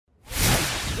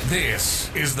This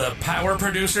is the Power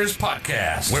Producers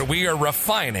Podcast, where we are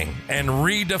refining and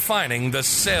redefining the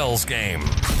sales game.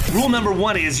 Rule number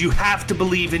one is you have to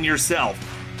believe in yourself.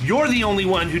 You're the only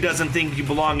one who doesn't think you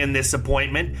belong in this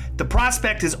appointment. The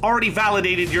prospect has already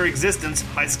validated your existence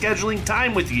by scheduling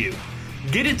time with you.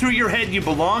 Get it through your head you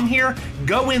belong here,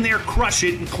 go in there, crush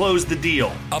it, and close the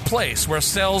deal. A place where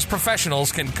sales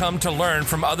professionals can come to learn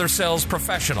from other sales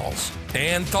professionals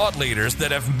and thought leaders that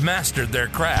have mastered their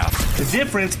craft. The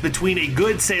difference between a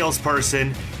good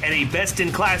salesperson and a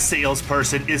best-in-class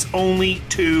salesperson is only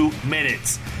 2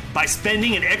 minutes. By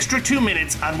spending an extra 2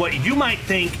 minutes on what you might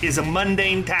think is a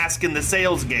mundane task in the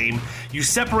sales game, you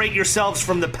separate yourselves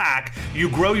from the pack, you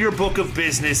grow your book of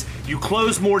business, you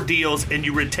close more deals, and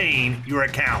you retain your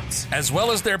accounts. As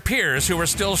well as their peers who are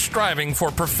still striving for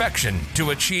perfection to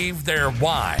achieve their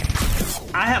why.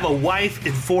 I have a wife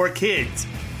and 4 kids.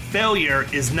 Failure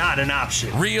is not an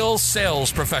option. Real sales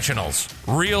professionals,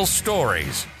 real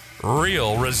stories,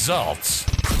 real results.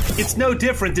 It's no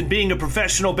different than being a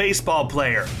professional baseball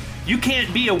player. You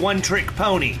can't be a one-trick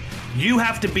pony. You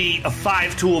have to be a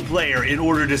 5-tool player in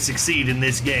order to succeed in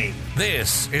this game.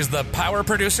 This is the Power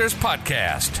Producers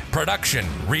Podcast, production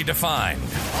redefined.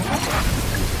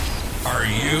 Are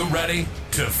you ready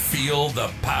to feel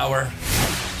the power?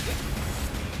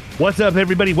 What's up,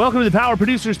 everybody? Welcome to the Power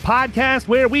Producers Podcast,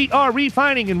 where we are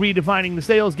refining and redefining the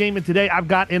sales game. And today I've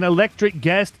got an electric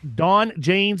guest, Dawn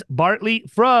Janes-Bartley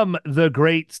from the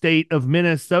great state of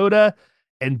Minnesota.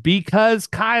 And because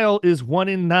Kyle is one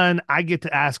and none, I get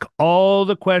to ask all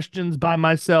the questions by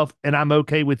myself, and I'm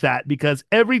okay with that because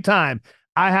every time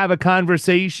I have a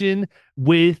conversation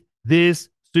with this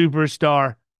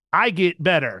superstar, I get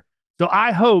better. So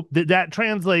I hope that that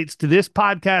translates to this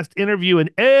podcast interview, and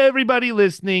everybody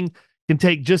listening can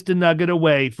take just a nugget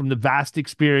away from the vast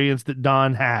experience that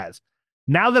Dawn has.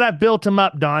 Now that I've built him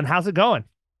up, Dawn, how's it going?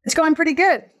 It's going pretty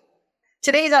good.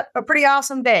 Today's a pretty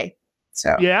awesome day.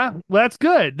 So yeah, well, that's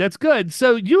good. That's good.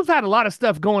 So you've had a lot of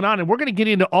stuff going on, and we're going to get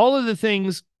into all of the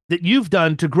things that you've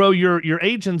done to grow your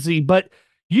agency. But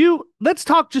let's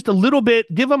talk just a little bit.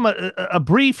 Give them a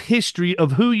brief history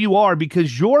of who you are,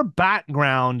 because your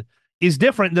background is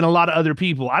different than a lot of other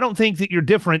people. I don't think that you're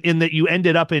different in that you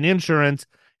ended up in insurance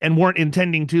and weren't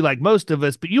intending to, like most of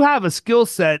us, but you have a skill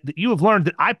set that you have learned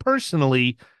that I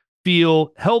personally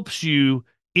feel helps you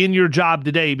in your job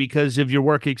today because of your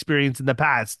work experience in the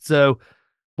past. So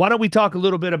why don't we talk a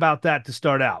little bit about that to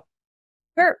start out?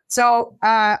 Sure. So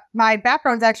my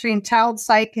background's actually in child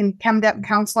psych and chem-dep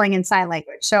counseling and sign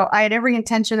language. So I had every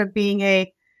intention of being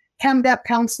a chem-dep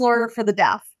counselor for the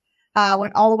deaf.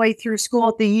 Went all the way through school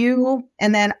at the U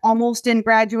and then almost didn't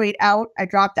graduate out. I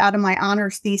dropped out of my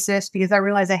honors thesis because I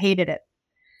realized I hated it.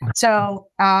 So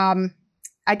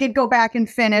I did go back and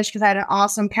finish because I had an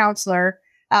awesome counselor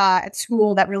at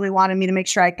school that really wanted me to make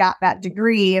sure I got that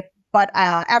degree. But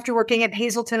after working at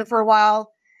Hazleton for a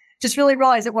while, just really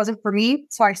realized it wasn't for me.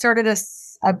 So I started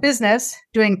a business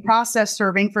doing process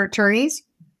serving for attorneys.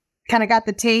 Kind of got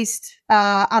the taste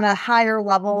on a higher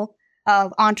level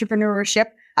of entrepreneurship.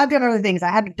 I've done other things. I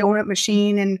had a donut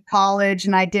machine in college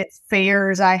and I did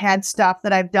fairs. I had stuff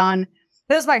that I've done.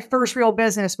 This was my first real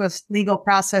business, was legal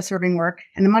process serving work.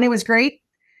 And the money was great.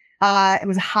 It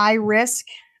was high risk,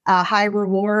 high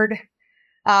reward,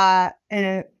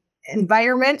 an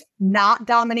environment not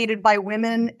dominated by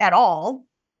women at all.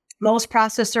 Most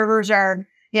process servers are,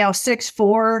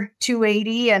 6'4",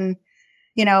 280, and,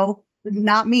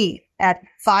 not me at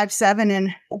 5'7"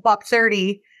 and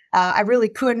 $130. I really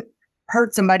couldn't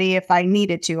hurt somebody if I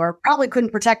needed to, or probably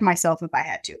couldn't protect myself if I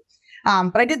had to.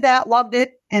 But I did that, loved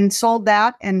it, and sold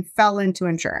that and fell into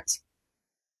insurance.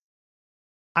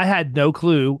 I had no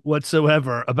clue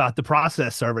whatsoever about the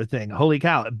process server thing. Holy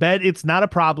cow. I bet it's not a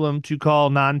problem to call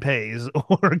non-pays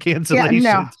or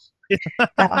cancellations.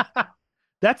 Yeah,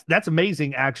 no. That's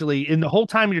amazing, actually. And the whole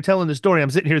time you're telling the story, I'm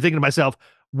sitting here thinking to myself,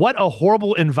 what a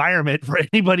horrible environment for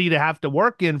anybody to have to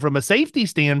work in from a safety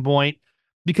standpoint.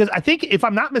 Because I think, if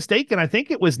I'm not mistaken, I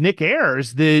think it was Nick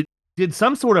Ayers that did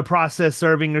some sort of process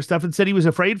serving or stuff and said he was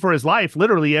afraid for his life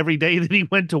literally every day that he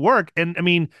went to work. And I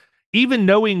mean, even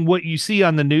knowing what you see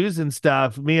on the news and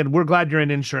stuff, man, we're glad you're in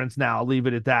insurance now. I'll leave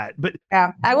it at that. But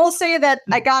yeah, I will say that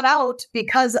I got out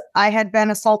because I had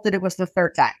been assaulted. It was the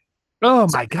third time. Oh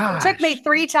my gosh. It took me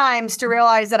 3 times to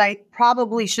realize that I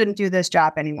probably shouldn't do this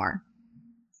job anymore.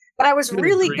 But I was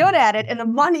really good at it and the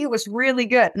money was really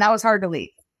good and that was hard to leave.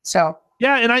 So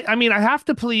yeah, and I mean, I have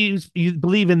to believe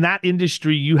in that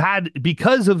industry, you had,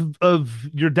 because of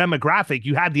your demographic,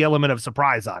 you had the element of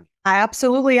surprise on. I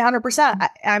absolutely 100%.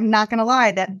 I'm not going to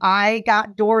lie that I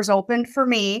got doors opened for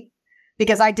me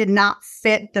because I did not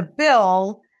fit the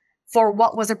bill for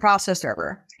what was a process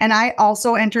server. And I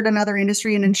also entered another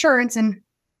industry in insurance and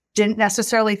didn't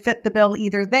necessarily fit the bill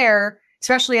either there,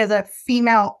 especially as a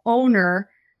female owner,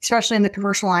 especially in the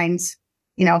commercial lines,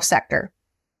 sector.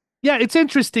 Yeah, it's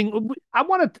interesting.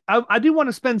 I do want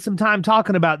to spend some time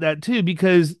talking about that too,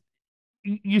 because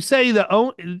you say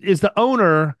is the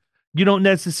owner, you don't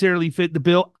necessarily fit the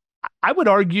bill. I would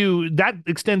argue that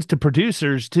extends to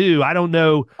producers too. I don't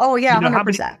know. Oh yeah,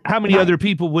 100%. How many other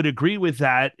people would agree with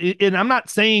that? And I'm not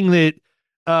saying that.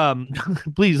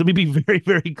 Please let me be very,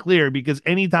 very clear, because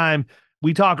anytime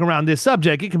we talk around this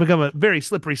subject, it can become a very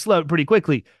slippery slope pretty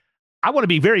quickly. I want to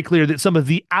be very clear that some of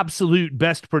the absolute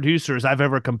best producers I've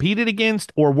ever competed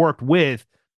against or worked with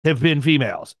have been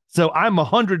females. So I'm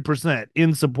 100%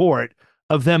 in support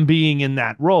of them being in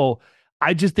that role.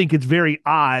 I just think it's very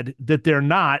odd that they're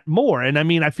not more. And I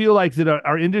mean, I feel like that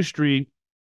our industry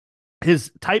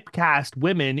has typecast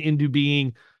women into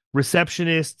being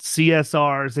receptionists,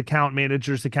 CSRs, account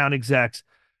managers, account execs,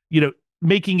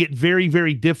 making it very,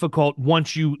 very difficult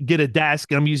once you get a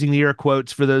desk. And I'm using the air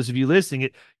quotes for those of you listening,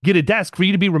 get a desk for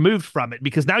you to be removed from it,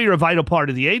 because now you're a vital part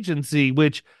of the agency,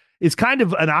 which is kind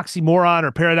of an oxymoron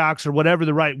or paradox or whatever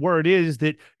the right word is,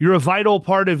 that you're a vital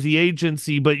part of the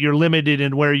agency, but you're limited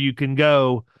in where you can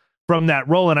go from that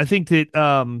role. And I think that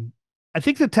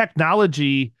the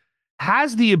technology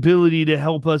has the ability to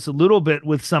help us a little bit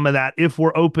with some of that if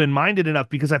we're open-minded enough,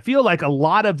 because I feel like a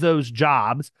lot of those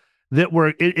jobs that were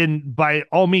in, by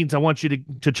all means, I want you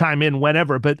to chime in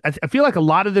whenever, but I feel like a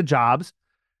lot of the jobs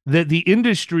that the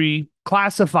industry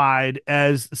classified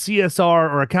as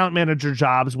CSR or account manager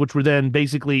jobs, which were then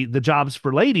basically the jobs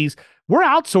for ladies, we're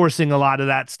outsourcing a lot of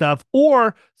that stuff.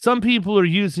 Or some people are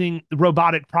using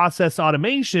robotic process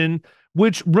automation,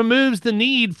 which removes the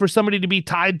need for somebody to be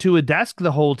tied to a desk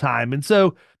the whole time. And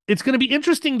so it's going to be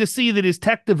interesting to see that as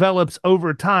tech develops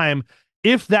over time,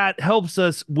 if that helps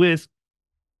us with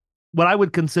what I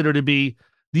would consider to be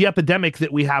the epidemic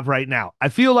that we have right now. I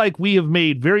feel like we have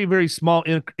made very, very small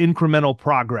incremental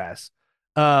progress.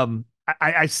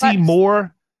 I see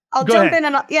more. I'll jump in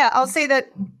and I'll say that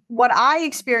what I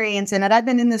experience in it, I've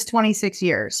been in this 26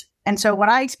 years. And so what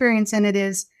I experience in it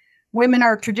is women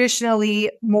are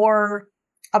traditionally more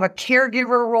of a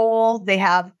caregiver role. They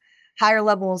have higher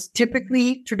levels,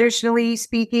 traditionally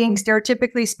speaking,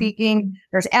 stereotypically speaking.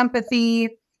 There's empathy,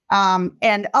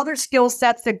 and other skill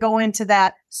sets that go into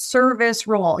that service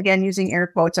role, again, using air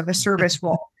quotes of a service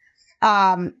role.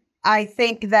 I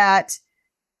think that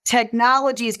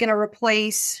technology is going to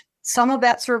replace some of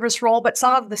that service role, but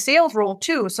some of the sales role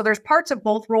too. So there's parts of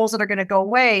both roles that are going to go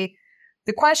away.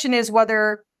 The question is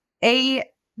whether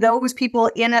those people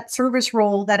in that service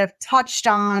role that have touched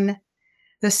on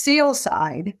the sales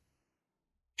side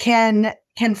can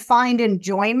find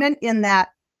enjoyment in that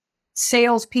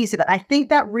sales piece of it. I think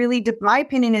that really, my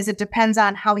opinion is, it depends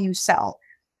on how you sell.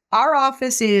 Our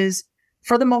office is,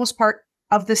 for the most part,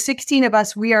 of the 16 of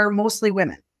us, we are mostly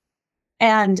women.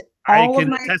 And I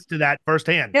can attest to that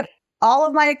firsthand. Yep. All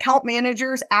of my account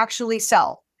managers actually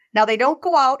sell. Now, they don't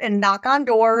go out and knock on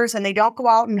doors and they don't go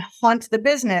out and hunt the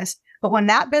business. But when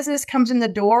that business comes in the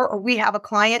door, or we have a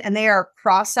client and they are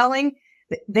cross-selling,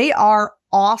 they are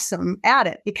awesome at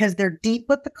it because they're deep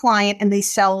with the client and they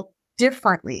sell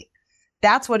differently.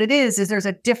 That's what it is there's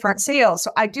a different sales.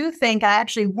 So I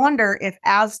actually wonder if,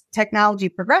 as technology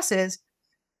progresses,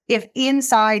 if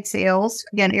inside sales,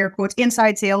 again, air quotes,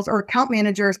 inside sales or account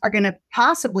managers are going to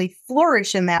possibly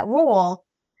flourish in that role,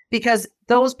 because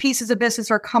those pieces of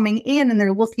business are coming in and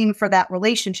they're looking for that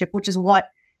relationship, which is what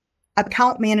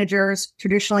account managers,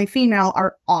 traditionally female,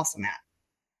 are awesome at.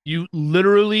 You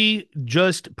literally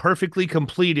just perfectly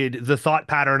completed the thought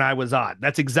pattern I was on.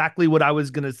 That's exactly what I was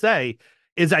going to say,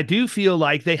 is I do feel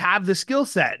like they have the skill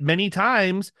set. Many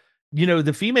times,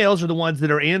 the females are the ones that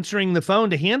are answering the phone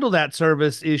to handle that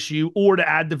service issue or to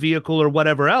add the vehicle or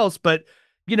whatever else. But,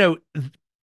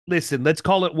 listen, let's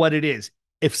call it what it is.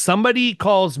 If somebody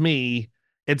calls me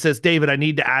and says, David, I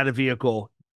need to add a vehicle,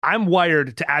 I'm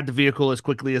wired to add the vehicle as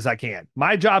quickly as I can.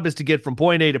 My job is to get from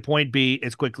point A to point B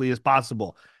as quickly as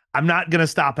possible. I'm not going to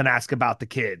stop and ask about the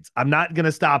kids. I'm not going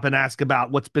to stop and ask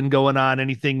about what's been going on,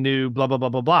 anything new, blah, blah, blah,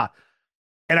 blah, blah.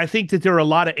 And I think that there are a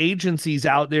lot of agencies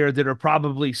out there that are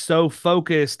probably so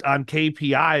focused on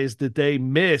KPIs that they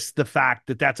miss the fact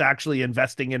that that's actually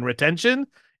investing in retention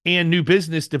and new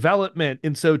business development.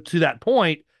 And so to that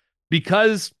point,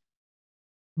 because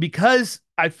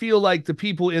I feel like the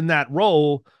people in that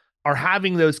role are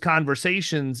having those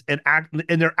conversations and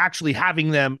they're actually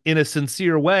having them in a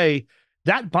sincere way,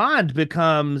 that bond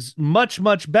becomes much,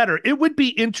 much better. It would be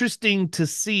interesting to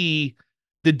see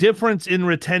the difference in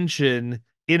retention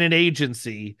in an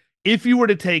agency if you were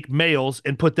to take males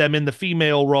and put them in the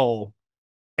female role,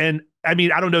 and I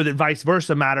mean, I don't know that vice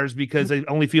versa matters because I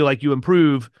only feel like you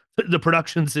improve the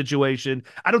production situation.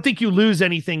 I don't think you lose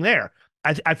anything there.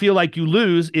 I feel like you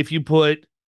lose if you put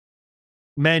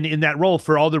men in that role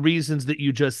for all the reasons that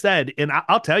you just said. And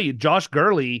I'll tell you, Josh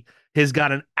Gurley has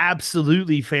got an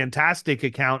absolutely fantastic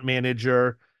account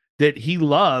manager that he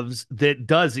loves that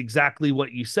does exactly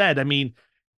what you said. I mean,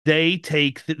 they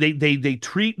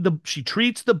treat she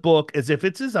treats the book as if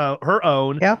it's her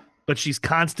own, but she's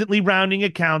constantly rounding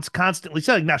accounts, constantly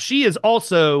selling. Now she is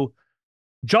also,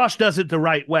 Josh does it the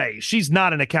right way. She's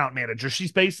not an account manager.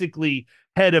 She's basically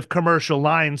head of commercial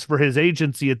lines for his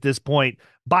agency at this point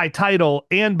by title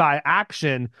and by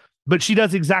action, but she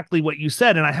does exactly what you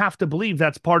said. And I have to believe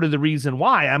that's part of the reason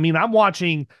why. I mean, I'm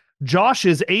watching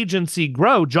Josh's agency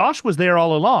grow. Josh was there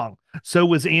all along. So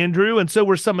was Andrew. And so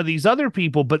were some of these other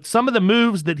people, but some of the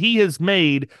moves that he has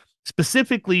made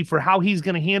specifically for how he's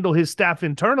going to handle his staff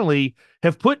internally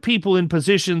have put people in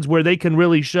positions where they can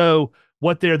really show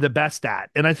what they're the best at.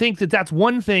 And I think that that's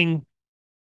one thing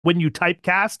when you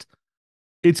typecast,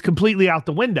 it's completely out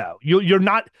the window. You're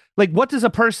not like, what does a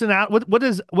person out? What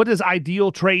does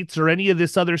ideal traits or any of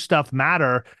this other stuff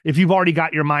matter if you've already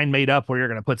got your mind made up where you're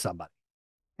going to put somebody?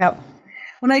 Yep.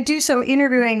 When I do some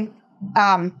interviewing,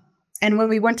 and when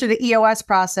we went through the EOS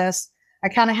process, I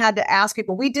kind of had to ask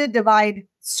people, we did divide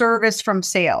service from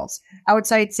sales,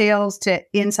 outside sales to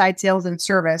inside sales and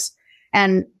service.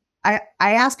 And I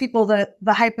asked people the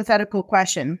hypothetical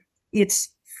question. It's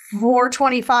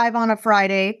 4:25 on a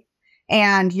Friday,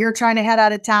 and you're trying to head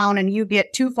out of town and you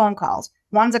get 2 phone calls.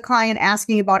 One's a client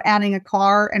asking about adding a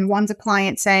car, and one's a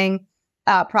client saying,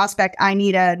 prospect, I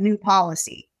need a new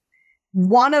policy.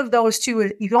 One of those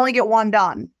two, you can only get one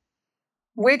done.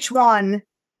 Which one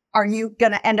are you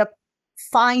going to end up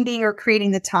finding or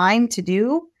creating the time to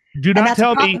do? Do not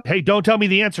tell me, hey, don't tell me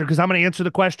the answer, because I'm going to answer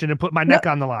the question and put my neck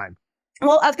on the line.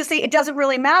 Well, I was going to say, it doesn't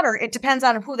really matter. It depends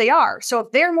on who they are. So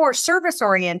if they're more service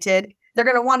oriented, they're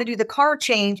going to want to do the car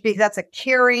change because that's a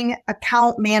caring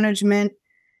account management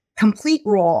complete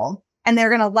role. And they're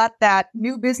going to let that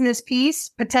new business piece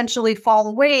potentially fall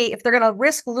away. If they're going to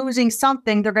risk losing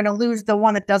something, they're going to lose the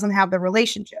one that doesn't have the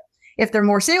relationship. If they're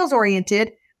more sales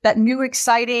oriented, that new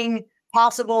exciting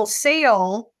possible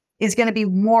sale is going to be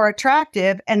more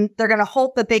attractive. And they're going to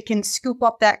hope that they can scoop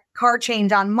up that car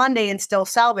change on Monday and still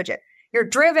salvage it. You're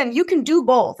driven. You can do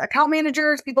both. Account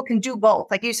managers, people can do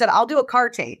both. Like you said, I'll do a car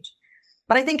change.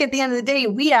 But I think at the end of the day,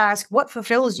 we ask, what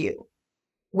fulfills you?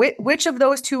 Which of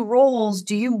those two roles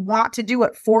do you want to do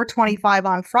at 4:25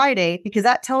 on Friday? Because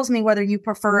that tells me whether you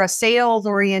prefer a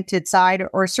sales-oriented side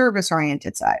or a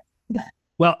service-oriented side.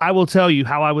 Well, I will tell you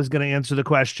how I was going to answer the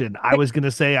question. I was going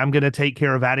to say I'm going to take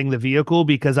care of adding the vehicle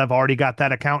because I've already got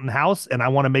that account in house, and I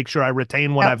want to make sure I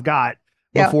retain what I've got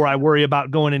before I worry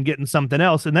about going and getting something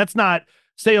else. And that's not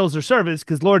sales or service,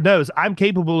 because Lord knows I'm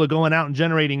capable of going out and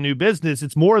generating new business.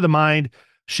 It's more of the mind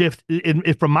shift.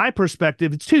 From my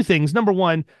perspective, it's 2 things. Number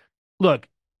one, look,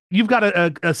 you've got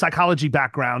a psychology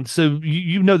background, so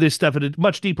you know this stuff at a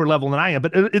much deeper level than I am,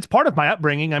 but it's part of my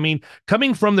upbringing. I mean,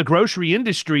 coming from the grocery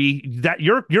industry, that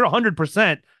you're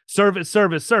 100%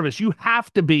 service. You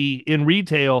have to be in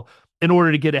retail in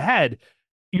order to get ahead.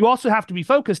 You also have to be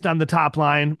focused on the top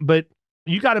line, but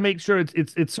you got to make sure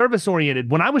it's service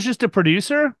oriented. When I was just a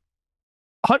producer,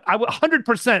 I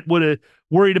 100% would have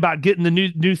worried about getting the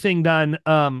new thing done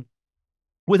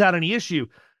without any issue.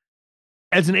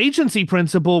 As an agency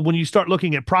principal, when you start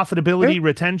looking at profitability,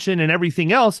 retention, and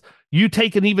everything else, you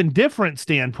take an even different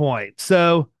standpoint.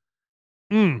 So,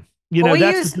 I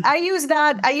use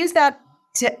that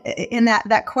in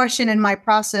that question in my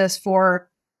process for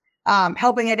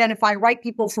helping identify right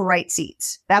people for right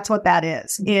seats. That's what that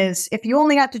is if you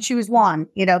only have to choose one,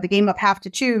 the game of have to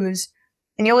choose,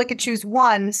 and you only could choose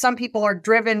one, some people are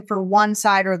driven for one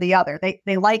side or the other.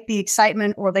 They like the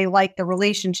excitement or they like the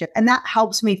relationship. And that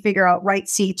helps me figure out right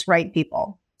seats, right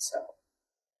people.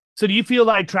 So do you feel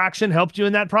like Traction helped you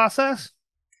in that process?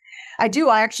 I do.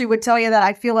 I actually would tell you that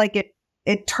I feel like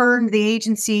it turned the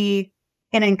agency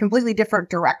in a completely different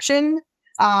direction.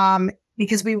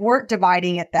 Because we weren't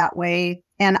dividing it that way.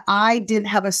 And I didn't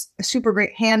have a super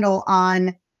great handle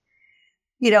on,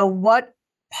 what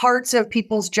parts of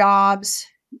people's jobs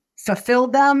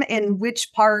fulfilled them and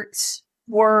which parts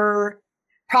were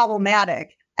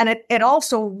problematic. And it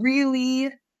also really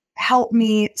helped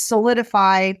me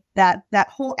solidify that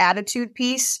whole attitude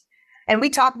piece. And we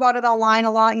talk about it online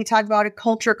a lot. And you talk about it,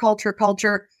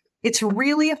 culture. It's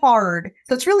really hard.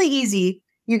 So it's really easy.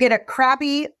 You get a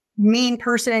crappy, mean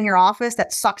person in your office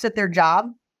that sucks at their job.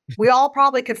 We all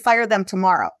probably could fire them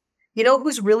tomorrow. You know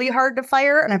who's really hard to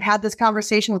fire? And I've had this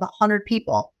conversation with 100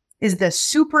 people, is the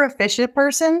super efficient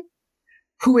person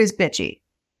who is bitchy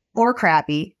or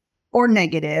crappy or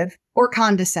negative or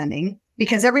condescending,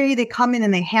 because every day they come in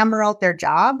and they hammer out their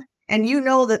job and you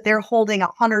know that they're holding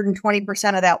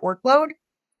 120% of that workload,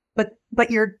 but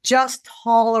you're just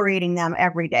tolerating them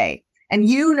every day. And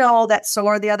you know that so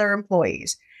are the other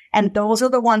employees. And those are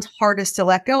the ones hardest to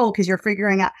let go because you're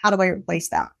figuring out, how do I replace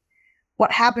them?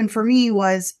 What happened for me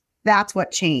was that's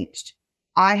what changed.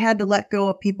 I had to let go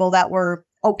of people that were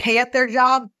okay at their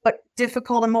job, but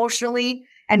difficult emotionally,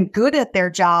 and good at their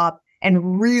job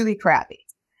and really crappy.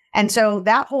 And so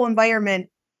that whole environment,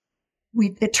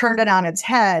 it turned it on its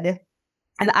head.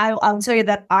 And I'll tell you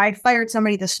that I fired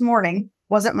somebody this morning.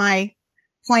 Wasn't my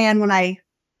plan when I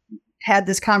had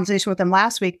this conversation with them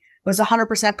last week. It was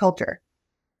 100% culture.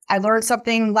 I learned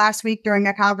something last week during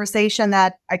a conversation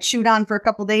that I chewed on for a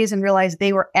couple of days and realized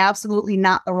they were absolutely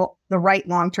not the right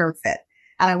long-term fit.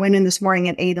 And I went in this morning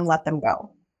at 8 and let them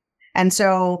go. And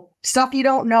so stuff you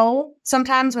don't know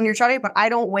sometimes when you're trying, but I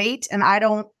don't wait and I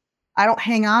don't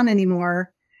hang on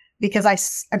anymore because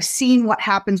I've seen what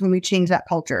happens when we change that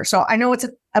culture. So I know it's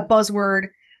a buzzword,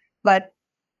 but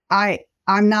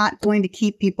I'm not going to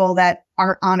keep people that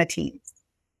aren't on a team.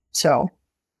 So.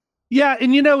 Yeah.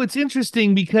 And, it's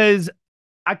interesting because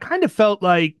I kind of felt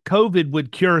like COVID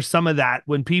would cure some of that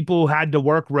when people had to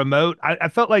work remote. I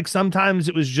felt like sometimes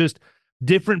it was just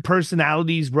different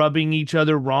personalities rubbing each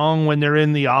other wrong when they're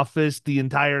in the office the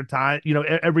entire time,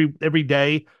 every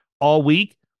day, all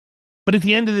week. But at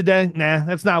the end of the day,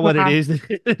 that's not what it is.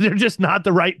 They're just not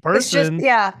the right person.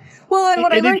 Yeah. Well, and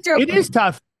what I learned it is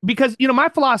tough because, my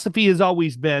philosophy has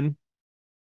always been,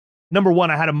 number one,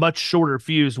 I had a much shorter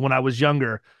fuse when I was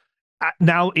younger.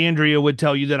 Now Andrea would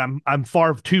tell you that I'm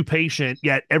far too patient,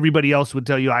 yet everybody else would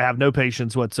tell you I have no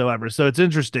patience whatsoever. So it's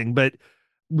interesting. But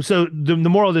so the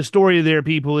moral of the story there,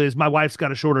 people, is my wife's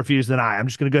got a shorter fuse than I'm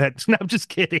just going to go ahead. No, I'm just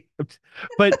kidding.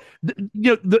 But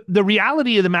the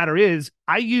reality of the matter is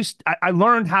I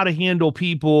learned how to handle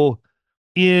people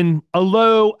in a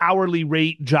low hourly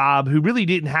rate job who really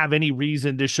didn't have any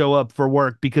reason to show up for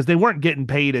work because they weren't getting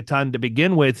paid a ton to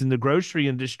begin with in the grocery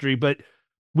industry. But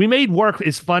we made work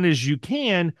as fun as you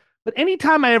can. But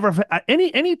anytime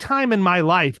any time in my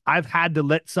life I've had to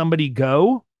let somebody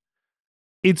go,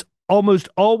 it's almost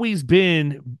always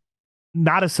been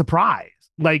not a surprise.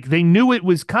 Like they knew it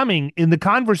was coming, and the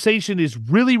conversation is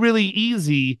really, really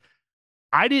easy.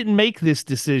 I didn't make this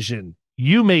decision.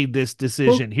 You made this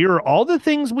decision. Well, here are all the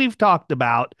things we've talked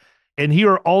about, and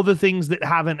here are all the things that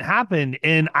haven't happened.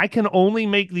 And I can only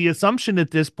make the assumption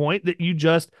at this point that you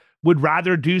just would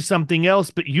rather do something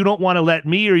else, but you don't want to let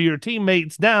me or your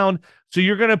teammates down. So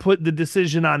you're going to put the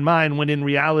decision on mine when in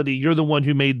reality, you're the one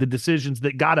who made the decisions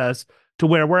that got us to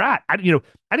where we're at. I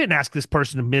didn't ask this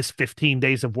person to miss 15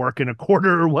 days of work in a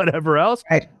quarter or whatever else.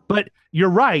 Right. But you're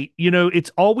right.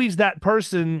 It's always that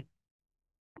person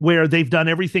where they've done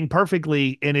everything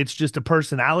perfectly and it's just a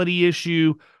personality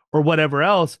issue or whatever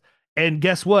else. And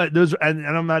guess what? And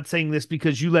I'm not saying this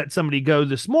because you let somebody go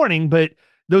this morning, but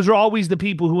those are always the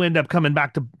people who end up coming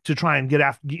back to try and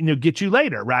get you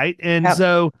later. Right. And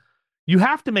so you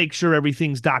have to make sure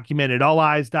everything's documented, all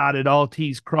I's dotted, all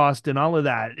T's crossed, and all of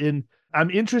that. And I'm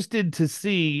interested to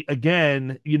see,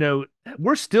 again,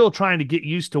 we're still trying to get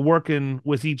used to working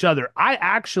with each other. I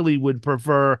actually would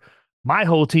prefer my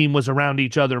whole team was around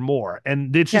each other more.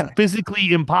 And it's just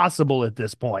physically impossible at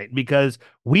this point because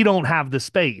we don't have the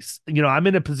space. I'm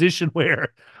in a position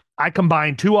where I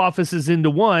combine 2 offices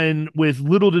into one with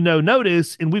little to no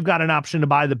notice, and we've got an option to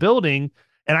buy the building,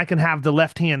 and I can have the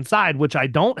left-hand side, which I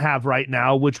don't have right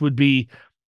now, which would be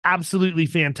absolutely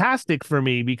fantastic for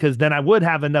me because then I would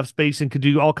have enough space and could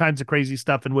do all kinds of crazy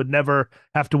stuff and would never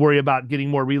have to worry about getting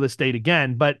more real estate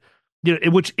again. But,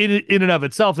 which in and of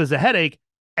itself is a headache,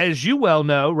 as you well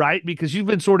know, right? Because you've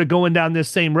been sort of going down this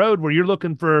same road where you're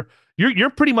looking for, you're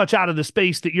pretty much out of the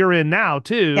space that you're in now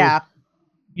too. Yeah.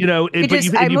 But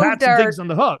you've had some things on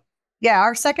the hook. Yeah.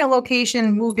 Our second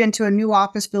location moved into a new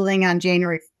office building on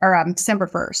December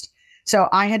 1st. So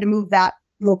I had to move that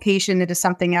location into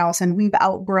something else, and we've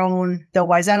outgrown the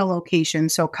Wayzata location.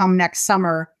 So come next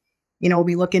summer, we'll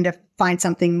be looking to find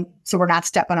something so we're not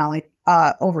stepping on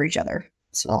over each other.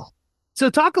 So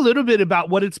talk a little bit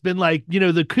about what it's been like.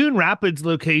 The Coon Rapids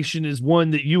location is one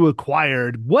that you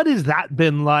acquired. What has that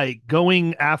been like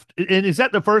going after? And is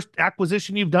that the first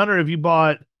acquisition you've done, or have you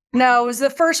bought? No, it was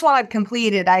the first one I've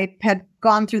completed. I had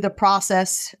gone through the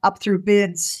process up through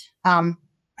bids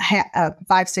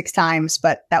 5-6 times,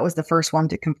 but that was the first one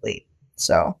to complete.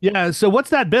 So yeah. So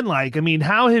what's that been like? I mean,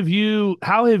 how have you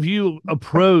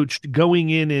approached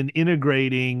going in and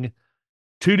integrating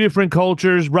two different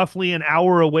cultures, roughly an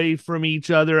hour away from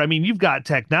each other. I mean, you've got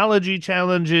technology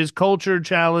challenges, culture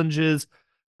challenges,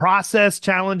 process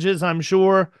challenges, I'm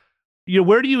sure.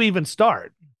 Where do you even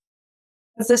start?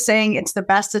 It's the saying, it's the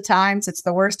best of times, it's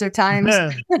the worst of times.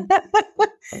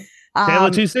 Tale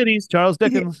of Two Cities, Charles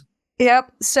Dickens.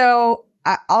 Yep. So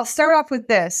I'll start off with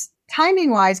this.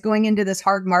 Timing wise, going into this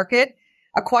hard market,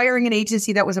 acquiring an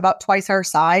agency that was about twice our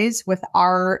size with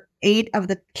our 8 of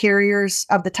the carriers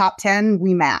of the top 10,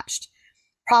 we matched.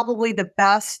 Probably the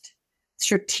best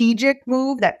strategic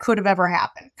move that could have ever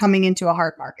happened coming into a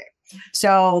hard market.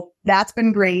 So that's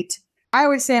been great. I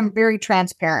always say I'm very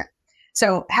transparent.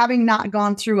 So having not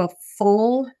gone through a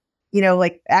full,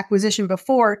 acquisition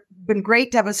before, been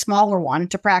great to have a smaller one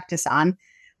to practice on.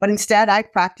 But instead, I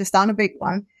practiced on a big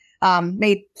one,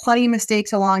 made plenty of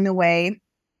mistakes along the way.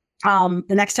 The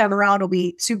next time around will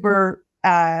be super,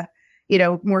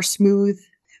 more smooth.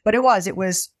 But it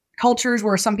was cultures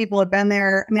where some people have been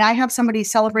there. I mean, I have somebody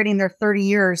celebrating their 30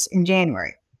 years in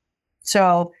January.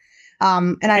 So,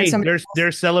 I have somebody.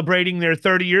 They're celebrating their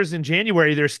 30 years in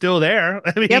January. They're still there.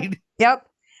 I mean, Yep.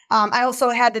 I also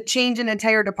had to change an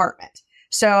entire department.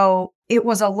 So it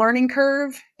was a learning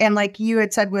curve. And like you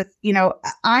had said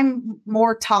I'm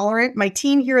more tolerant. My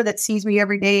team here that sees me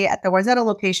every day at the Wayzata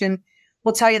location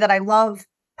will tell you that I love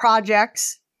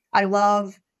projects. I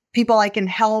love people I can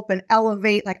help and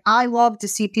elevate. Like I love to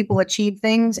see people achieve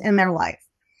things in their life.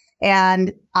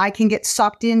 And I can get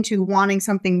sucked into wanting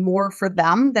something more for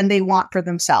them than they want for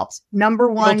themselves.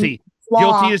 Number one.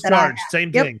 Guilty as charged.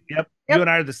 Same thing. Yep. You and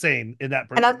I are the same in that.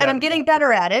 And I'm getting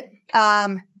better at it.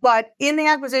 But in the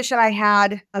acquisition, I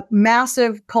had a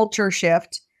massive culture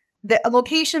shift. The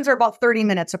locations are about 30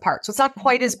 minutes apart. So it's not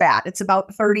quite as bad. It's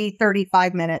about 30,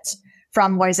 35 minutes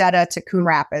from Wayzata to Coon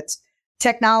Rapids.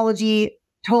 Technology,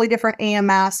 totally different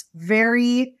AMS,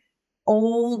 very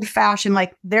old fashioned.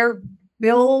 Like their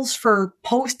bills for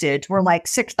postage were like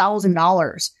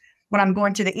 $6,000 when I'm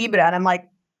going to the EBITDA. And I'm like,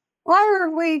 why are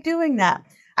we doing that?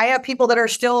 I have people that are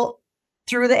still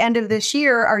through the end of this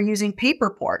year are using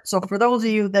Paperport. So for those of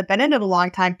you that have been in it a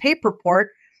long time, Paperport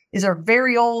is a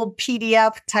very old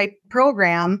PDF type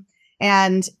program.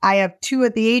 And I have 2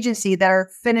 at the agency that are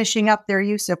finishing up their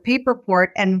use of Paperport,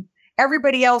 and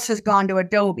everybody else has gone to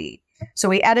Adobe. So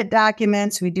we edit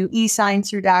documents, we do e-signs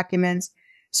through documents.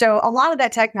 So a lot of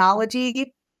that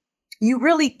technology, you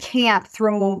really can't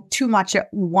throw too much at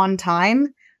one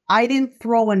time. I didn't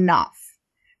throw enough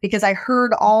because I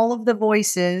heard all of the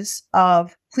voices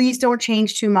of, please don't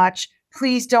change too much.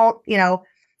 Please don't,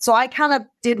 so I kind of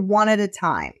did one at a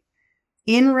time.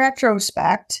 In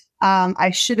retrospect,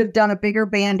 I should have done a bigger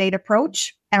Band-Aid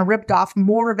approach and ripped off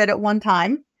more of it at one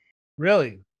time.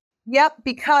 Really? Yep,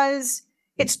 because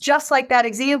it's just like that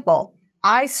example.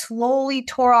 I slowly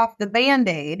tore off the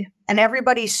Band-Aid and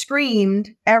everybody screamed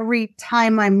every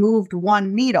time I moved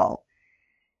one needle.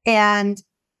 And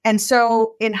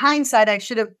so in hindsight, I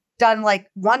should have done like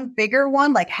one bigger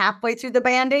one, like halfway through the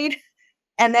Band-Aid,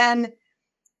 and then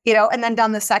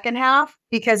done the second half,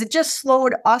 because it just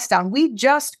slowed us down. We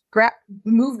just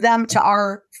moved them to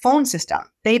our phone system.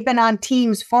 They've been on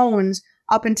Teams phones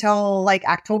up until like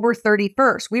October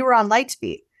 31st. We were on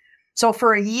Lightspeed. So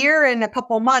for a year and a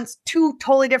couple months, 2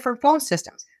 totally different phone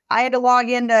systems. I had to log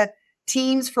into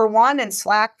Teams for one and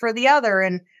Slack for the other.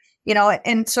 And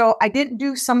so I didn't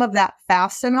do some of that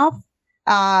fast enough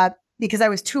because I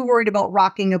was too worried about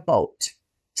rocking a boat.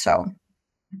 So,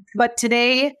 but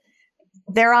today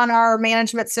they're on our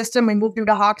management system. We moved them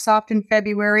to Hawksoft in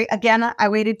February. Again, I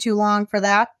waited too long for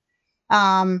that.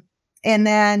 And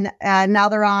then now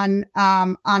they're on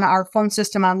our phone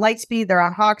system on Lightspeed. They're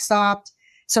on Hawksoft.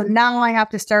 So now I have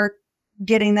to start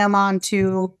getting them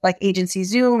onto like Agency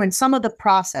Zoom and some of the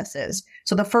processes.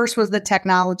 So the first was the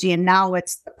technology, and now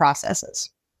it's the processes.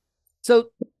 So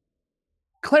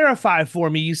clarify for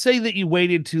me. You say that you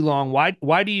waited too long.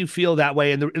 Why do you feel that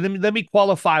way? And let me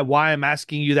qualify why I'm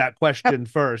asking you that question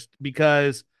first,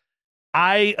 because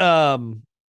I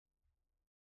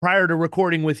prior to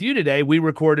recording with you today, we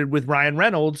recorded with Ryan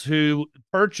Reynolds, who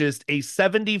purchased a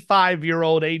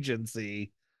 75-year-old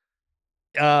agency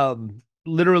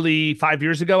literally 5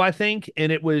 years ago, I think.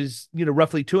 And it was,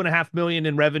 roughly $2.5 million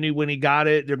in revenue when he got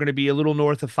it. They're going to be a little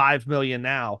north of $5 million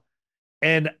now.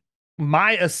 And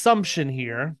my assumption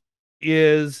here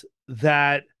is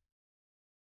that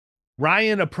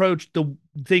Ryan approached the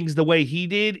things the way he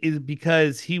did is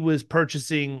because he was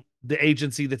purchasing the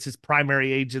agency that's his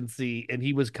primary agency, and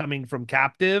he was coming from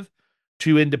captive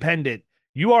to independent.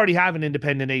 You already have an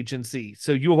independent agency,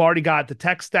 so you have already got the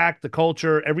tech stack, the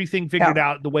culture, everything figured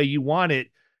out the way you want it.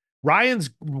 Ryan's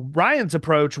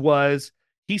approach was,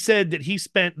 he said that he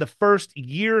spent the first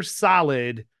year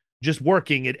solid just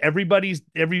working at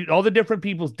all the different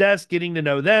people's desks, getting to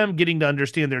know them, getting to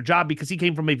understand their job, because he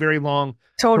came from a very long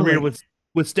career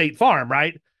with State Farm,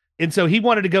 right? And so he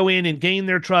wanted to go in and gain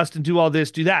their trust and do all this,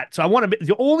 do that. So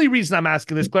the only reason I'm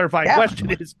asking this clarifying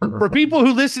question is for people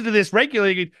who listen to this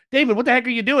regularly, David, what the heck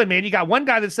are you doing, man? You got one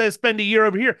guy that says spend a year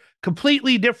over here,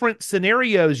 completely different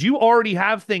scenarios. You already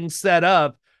have things set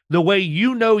up the way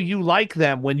you like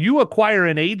them. When you acquire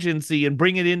an agency and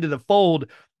bring it into the fold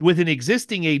with an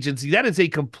existing agency, that is a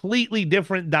completely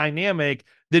different dynamic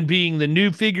than being the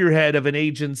new figurehead of an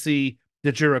agency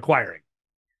that you're acquiring.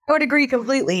 I would agree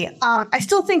completely. I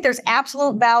still think there's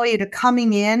absolute value to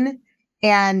coming in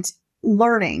and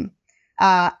learning.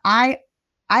 I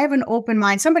have an open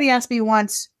mind. Somebody asked me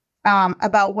once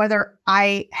about whether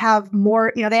I have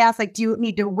more, they asked, like, do you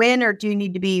need to win or do you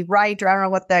need to be right? Or I don't know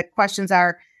what the questions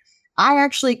are. I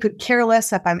actually could care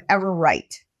less if I'm ever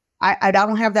right. I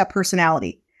don't have that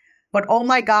personality. But oh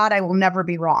my God, I will never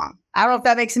be wrong. I don't know if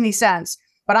that makes any sense,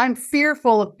 but I'm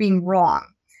fearful of being wrong.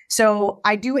 So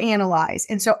I do analyze.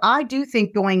 And so I do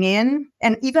think going in,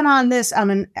 and even on this,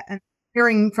 I'm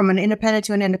hearing from an independent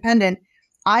to an independent,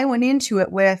 I went into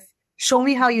it with, show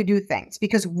me how you do things.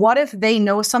 Because what if they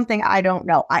know something I don't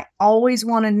know? I always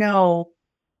want to know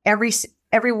every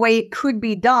way it could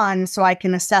be done so I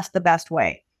can assess the best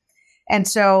way. And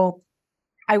so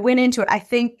I went into it. I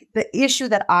think the issue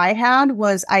that I had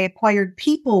was I acquired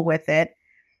people with it,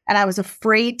 and I was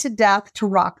afraid to death to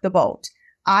rock the boat.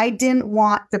 I didn't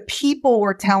want, the people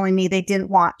were telling me they didn't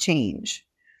want change.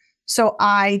 So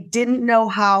I didn't know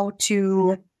how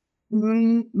to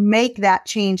make that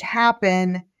change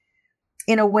happen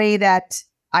in a way that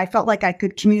I felt like I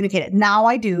could communicate it. Now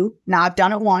I do. Now I've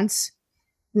done it once.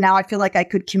 Now I feel like I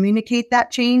could communicate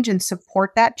that change and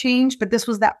support that change. But this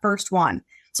was that first one.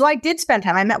 So I did spend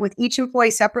time. I met with each employee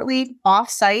separately,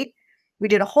 off-site. We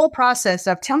did a whole process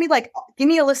of give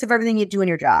me a list of everything you do in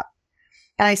your job.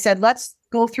 And I said, let's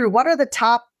go through what are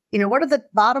the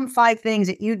bottom 5 things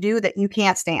that you do that you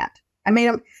can't stand. I made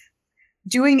them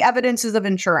doing evidences of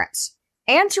insurance,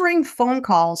 answering phone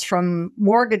calls from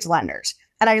mortgage lenders.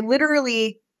 And I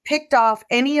literally picked off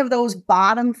any of those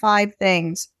bottom 5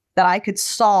 things that I could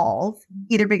solve,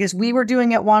 either because we were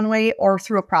doing it one way or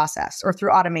through a process or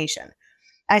through automation.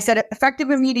 I said, effective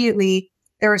immediately,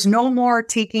 there is no more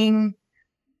taking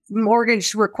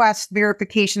mortgage request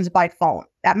verifications by phone.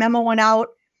 That memo went out,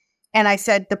 and I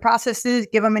said, the process is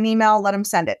give them an email, let them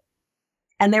send it.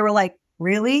 And they were like,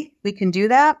 really? We can do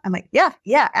that? I'm like, yeah,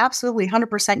 absolutely.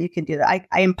 100% you can do that.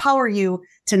 I empower you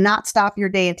to not stop your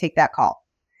day and take that call.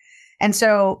 And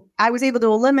so I was able to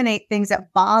eliminate things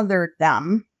that bothered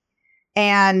them.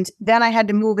 And then I had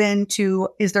to move into,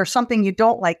 is there something you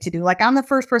don't like to do? Like, I'm the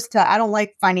first person I don't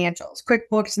like financials,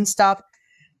 QuickBooks and stuff.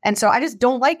 And so I just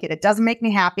don't like it. It doesn't make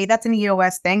me happy. That's an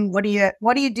EOS thing. What do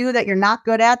you do that you're not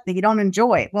good at, that you don't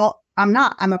enjoy? Well, I'm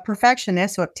not. I'm a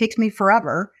perfectionist, so it takes me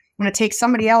forever when it takes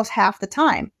somebody else half the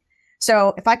time.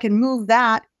 So if I can move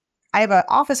that, I have an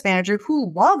office manager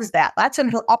who loves that. That's in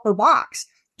her upper box.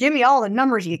 Give me all the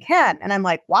numbers you can. And I'm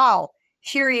like, wow,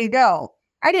 here you go.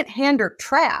 I didn't hand her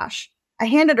trash. I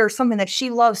handed her something that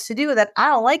she loves to do that I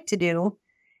don't like to do.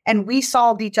 And we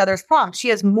solved each other's problems. She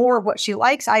has more of what she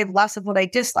likes. I have less of what I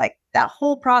dislike. That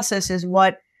whole process is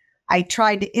what I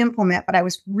tried to implement, but I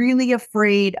was really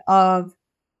afraid of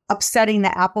upsetting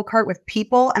the apple cart with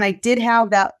people. And I did have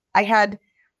that. I had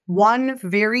one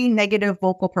very negative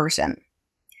vocal person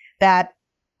that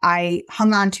I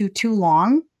hung on to too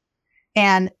long.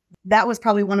 And that was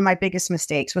probably one of my biggest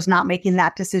mistakes, was not making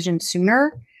that decision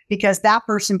sooner, because that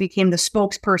person became the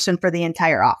spokesperson for the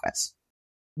entire office.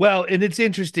 Well, and it's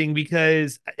interesting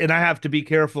because, and I have to be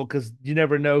careful because you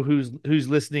never know who's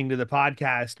listening to the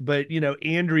podcast, but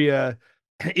Andrea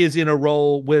is in a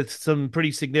role with some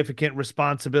pretty significant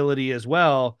responsibility as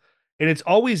well. And it's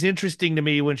always interesting to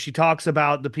me when she talks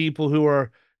about the people who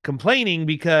are complaining,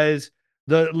 because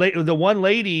the one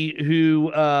lady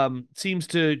who seems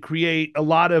to create a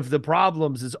lot of the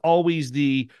problems is always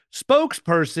the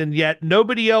spokesperson, yet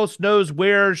nobody else knows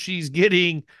where she's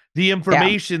getting the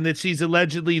information that she's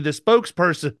allegedly the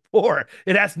spokesperson for.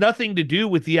 It has nothing to do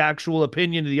with the actual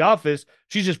opinion of the office.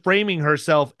 She's just framing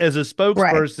herself as a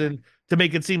spokesperson to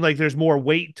make it seem like there's more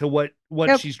weight to what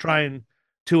she's trying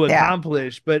to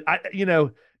accomplish. But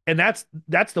and that's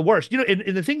the worst.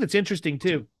 And the thing that's interesting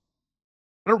too,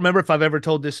 I don't remember if I've ever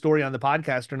told this story on the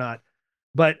podcast or not,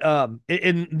 but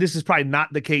and this is probably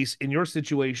not the case in your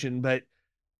situation, but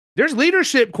there's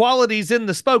leadership qualities in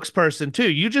the spokesperson too.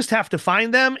 You just have to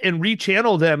find them and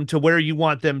rechannel them to where you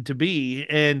want them to be.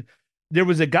 And there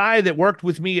was a guy that worked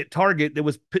with me at Target that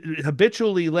was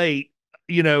habitually late,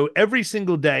 every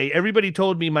single day. Everybody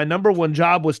told me my number one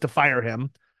job was to fire him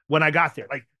when I got there.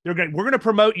 Like, we're going to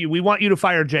promote you. We want you to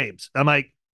fire James. I'm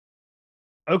like,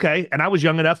 okay. And I was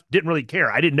young enough, didn't really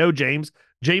care. I didn't know James.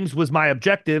 James was my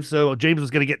objective, so James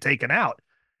was going to get taken out.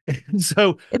 And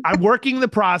so I'm working the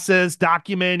process,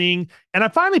 documenting, and I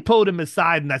finally pulled him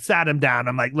aside and I sat him down.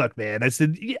 I'm like, look, man, I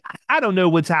said, I don't know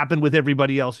what's happened with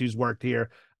everybody else who's worked here.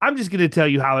 I'm just going to tell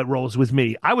you how it rolls with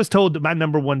me. I was told that my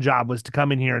number one job was to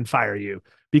come in here and fire you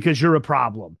because you're a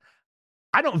problem.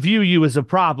 I don't view you as a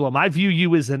problem. I view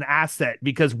you as an asset,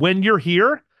 because when you're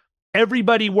here,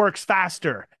 everybody works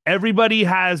faster. Everybody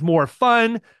has more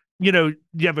fun. You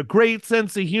have a great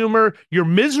sense of humor. You're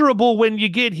miserable when you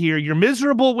get here. You're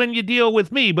miserable when you deal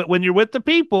with me. But when you're with the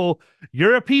people,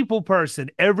 you're a people person.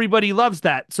 Everybody loves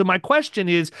that. So my question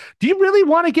is, do you really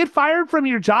want to get fired from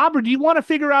your job, or do you want to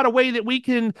figure out a way that we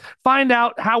can find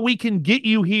out how we can get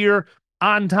you here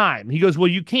on time? He goes, well,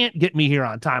 you can't get me here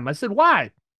on time. I said, why?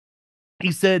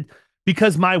 He said,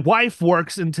 because my wife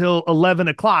works until 11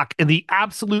 o'clock and the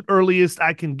absolute earliest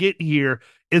I can get here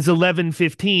is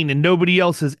 11:15, and nobody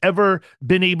else has ever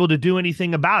been able to do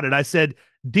anything about it. I said,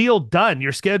 deal done.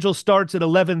 Your schedule starts at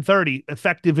 11:30,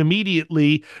 effective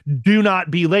immediately. Do not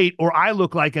be late, or I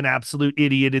look like an absolute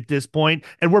idiot at this point,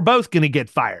 and we're both going to get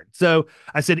fired. So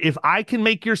I said, if I can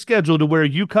make your schedule to where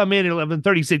you come in at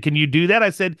 11:30, he said, can you do that? I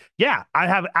said, yeah, I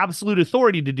have absolute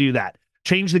authority to do that.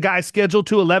 Change the guy's schedule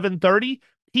to 11:30.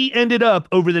 He ended up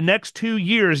over the next 2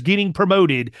 years getting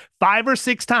promoted 5 or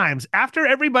 6 times. After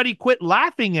everybody quit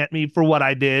laughing at me for what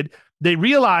I did, they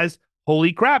realized,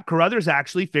 holy crap, Carruthers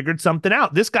actually figured something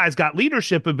out. This guy's got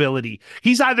leadership ability.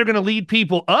 He's either going to lead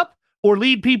people up or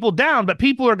lead people down, but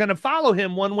people are going to follow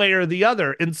him one way or the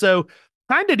other. And so,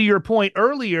 kind of to your point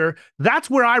earlier, that's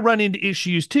where I run into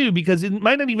issues too, because it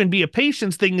might not even be a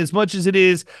patience thing as much as it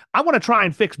is, I want to try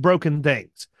and fix broken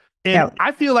things. And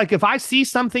I feel like if I see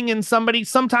something in somebody,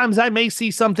 sometimes I may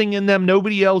see something in them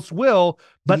nobody else will,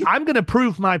 but I'm going to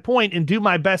prove my point and do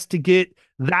my best to get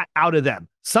that out of them.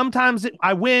 Sometimes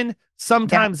I win,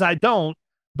 sometimes I don't.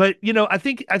 But, I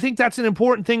think that's an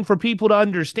important thing for people to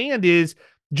understand is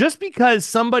just because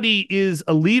somebody is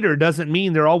a leader doesn't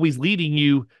mean they're always leading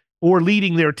you or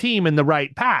leading their team in the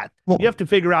right path. You have to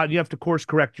figure out, you have to course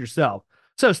correct yourself.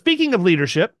 So speaking of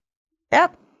leadership.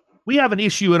 Yep. We have an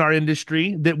issue in our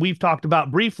industry that we've talked about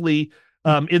briefly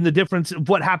in the difference of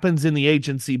what happens in the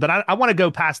agency. But I want to go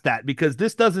past that, because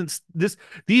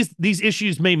these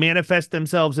issues may manifest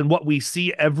themselves in what we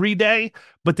see every day,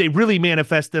 but they really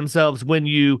manifest themselves when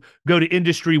you go to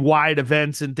industry-wide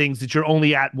events and things that you're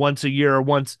only at once a year or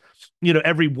once,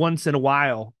 every once in a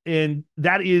while. And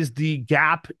that is the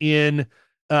gap in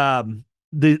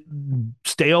the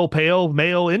stale, pale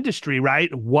male industry,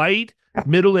 right? White,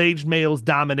 middle-aged males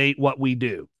dominate what we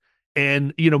do.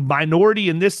 And, minority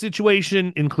in this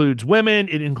situation includes women.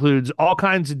 It includes all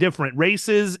kinds of different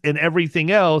races and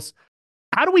everything else.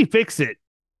 How do we fix it?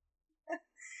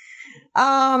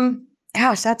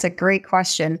 Gosh, that's a great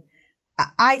question.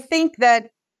 I think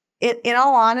that in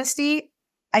all honesty,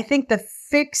 I think the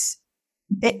fix,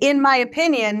 in my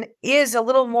opinion, is a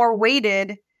little more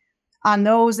weighted on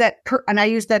those that, and I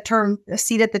use that term, a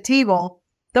seat at the table.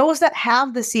 Those that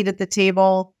have the seat at the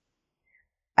table,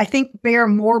 I think, bear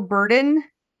more burden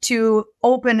to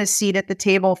open a seat at the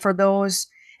table for those,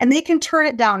 and they can turn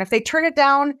it down. If they turn it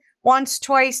down once,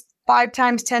 twice, 5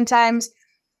 times, 10 times,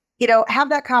 have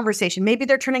that conversation. Maybe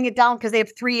they're turning it down because they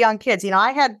have 3 young kids.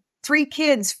 I had 3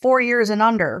 kids 4 years and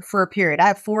under for a period. I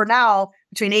have 4 now,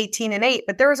 between 18 and 8,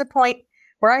 but there was a point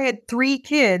where I had 3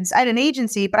 kids. I had an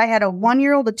agency, but I had a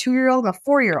 1-year-old, a 2-year-old, and a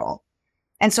 4-year-old.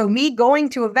 And so me going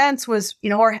to events was,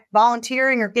 or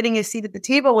volunteering or getting a seat at the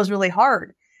table was really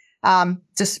hard,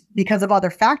 just because of other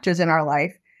factors in our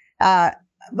life.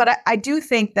 But I do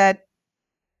think that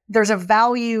there's a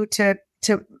value to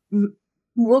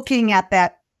looking at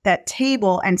that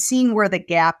table and seeing where the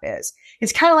gap is.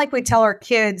 It's kind of like we tell our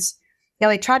kids,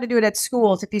 they try to do it at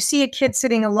schools. If you see a kid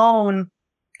sitting alone,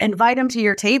 invite them to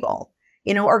your table,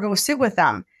 or go sit with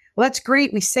them. Well, that's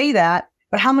great. We say that.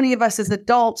 But how many of us as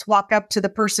adults walk up to the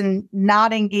person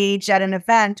not engaged at an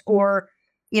event or,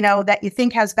 that you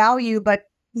think has value, but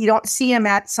you don't see them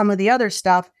at some of the other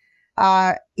stuff?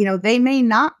 They may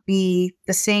not be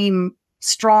the same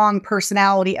strong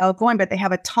personality outgoing, but they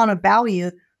have a ton of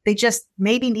value. They just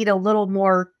maybe need a little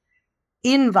more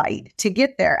invite to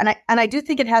get there. And I do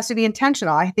think it has to be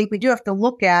intentional. I think we do have to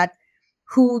look at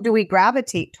who do we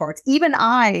gravitate towards. Even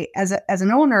I, as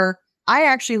an owner, I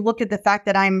actually look at the fact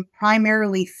that I'm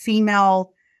primarily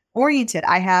female oriented.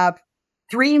 I have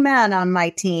 3 men on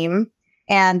my team,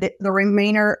 and the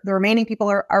remaining people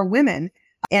are women.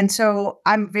 And so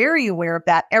I'm very aware of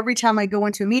that. Every time I go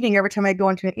into a meeting, every time I go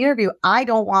into an interview, I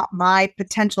don't want my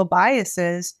potential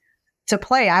biases to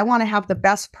play. I want to have the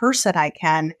best person I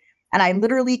can. And I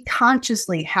literally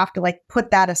consciously have to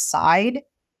put that aside.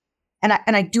 And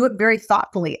I do it very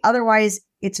thoughtfully. Otherwise,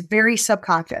 it's very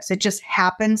subconscious. It just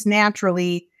happens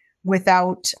naturally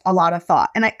without a lot of thought.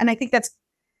 And I think that's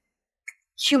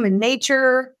human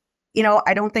nature.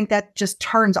 I don't think that just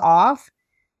turns off.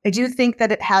 I do think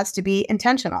that it has to be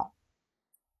intentional.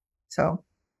 So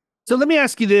let me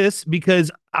ask you this, because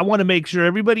I want to make sure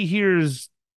everybody hears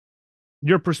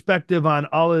your perspective on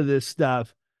all of this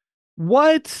stuff.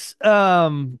 What,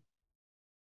 knowing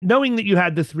that you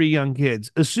had the 3 young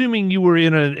kids, assuming you were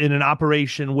in an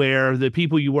operation where the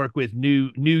people you work with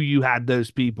knew you had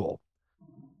those people,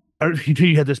 or knew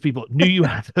you had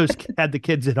the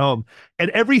kids at home, and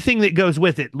everything that goes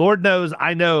with it. Lord knows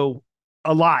I know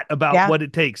a lot about what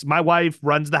it takes. My wife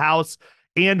runs the house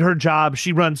and her job.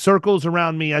 She runs circles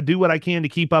around me. I do what I can to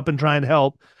keep up and try and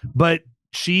help, but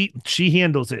she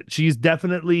handles it. She's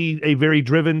definitely a very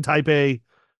driven type A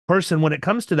person when it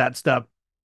comes to that stuff.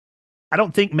 I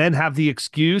don't think men have the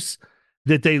excuse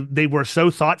that they were so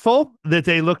thoughtful that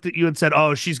they looked at you and said,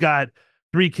 oh, she's got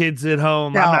 3 kids at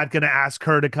home. No. I'm not going to ask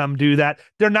her to come do that.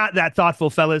 They're not that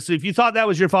thoughtful, fellas. So if you thought that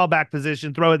was your fallback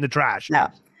position, throw it in the trash. No.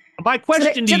 My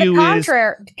question to you is...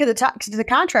 To the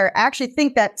contrary, I actually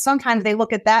think that sometimes they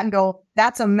look at that and go,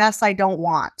 that's a mess I don't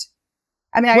want.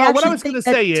 I mean, what I was going to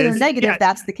say is... To the negative,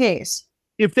 that's the case.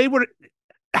 If they were...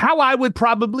 How I would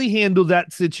probably handle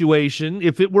that situation,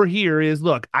 if it were here, is,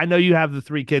 look, I know you have the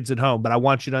 3 kids at home, but I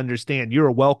want you to understand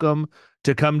you're welcome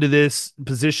to come to this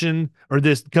position or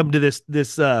come to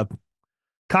this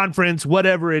conference,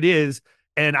 whatever it is.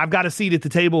 And I've got a seat at the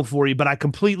table for you, but I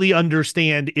completely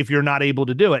understand if you're not able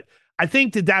to do it. I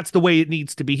think that that's the way it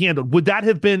needs to be handled. Would that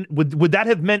have been, would that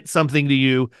have meant something to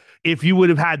you if you would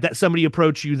have had that somebody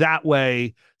approach you that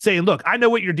way, saying, look, I know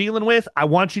what you're dealing with. I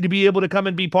want you to be able to come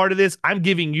and be part of this. I'm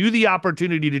giving you the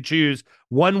opportunity to choose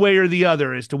one way or the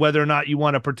other as to whether or not you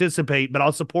want to participate, but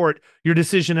I'll support your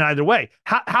decision in either way.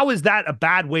 How is that a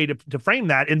bad way to frame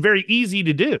that, and very easy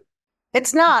to do?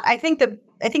 It's not. I think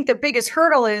the biggest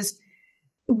hurdle is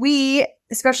we,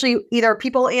 especially either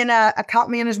people in a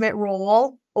account management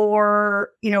role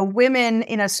or, women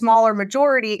in a smaller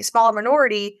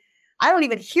minority, I don't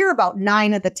even hear about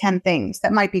 9 of the 10 things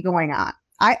that might be going on.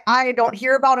 I don't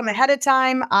hear about them ahead of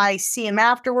time. I see them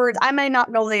afterwards. I may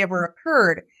not know they ever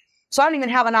occurred. So I don't even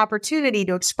have an opportunity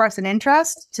to express an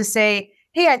interest to say,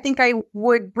 hey, I think I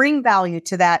would bring value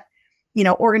to that,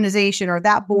 organization or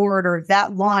that board or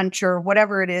that lunch or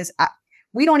whatever it is.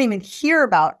 We don't even hear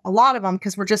about a lot of them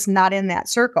because we're just not in that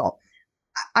circle.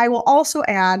 I will also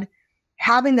add,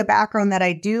 having the background that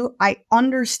I do, I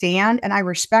understand and I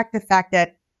respect the fact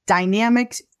that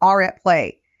dynamics are at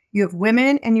play. You have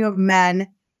women and you have men,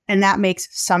 and that makes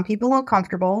some people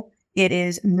uncomfortable. It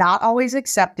is not always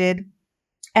accepted.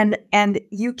 And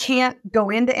you can't go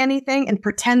into anything and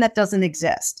pretend that doesn't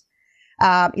exist.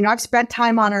 I've spent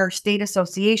time on our state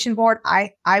association board.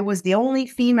 I was the only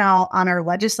female on our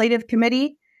legislative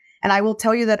committee. And I will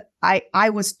tell you that I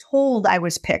was told I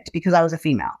was picked because I was a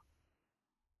female,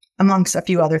 amongst a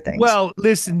few other things. Well,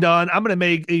 listen, Dawn, I'm going to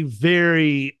make a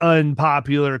very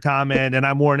unpopular comment, and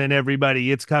I'm warning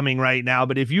everybody it's coming right now.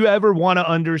 But if you ever want to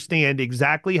understand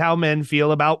exactly how men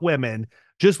feel about women,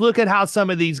 just look at how some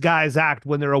of these guys act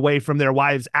when they're away from their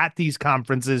wives at these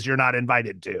conferences you're not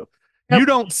invited to. Yep. You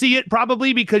don't see it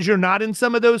probably because you're not in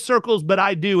some of those circles, but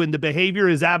I do. And the behavior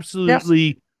is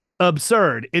absolutely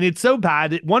absurd. And it's so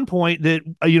bad at one point that,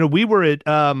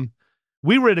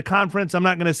 we were at a conference. I'm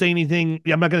not going to say anything.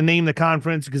 I'm not going to name the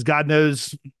conference because God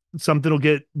knows something will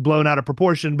get blown out of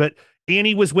proportion. But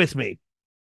Annie was with me,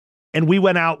 and we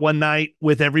went out one night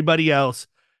with everybody else,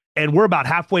 and we're about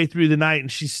halfway through the night.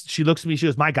 And she looks at me. She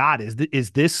goes, "My God,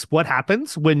 is this what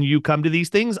happens when you come to these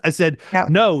things?" I said,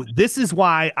 "No, this is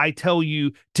why I tell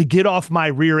you to get off my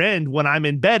rear end when I'm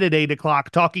in bed at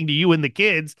 8:00 talking to you and the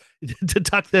kids to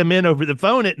tuck them in over the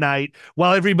phone at night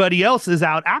while everybody else is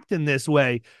out acting this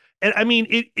way." And I mean,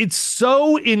 it's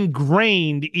so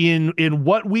ingrained in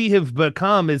what we have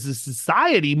become as a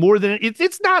society more than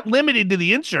it's not limited to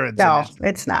the insurance industry. No,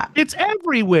 it's not. It's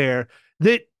everywhere.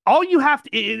 That all you have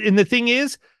to, and the thing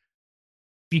is,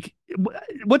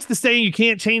 what's the saying? You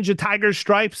can't change a tiger's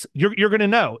stripes. You're going to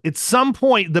know at some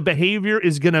point the behavior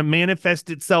is going to manifest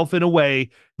itself in a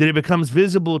way that it becomes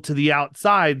visible to the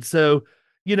outside. So,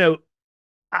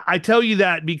 I tell you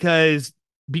that because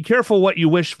be careful what you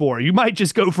wish for. You might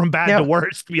just go from bad to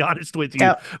worse, to be honest with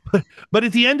you. But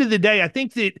at the end of the day, I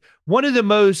think that one of the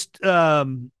most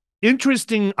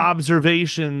interesting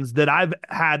observations that I've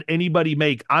had anybody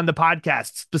make on the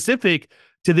podcast specific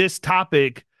to this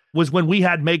topic was when we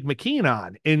had Meg McKean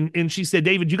on. And she said,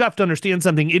 David, you have to understand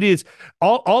something. It is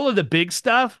all of the big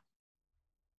stuff.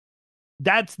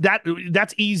 That's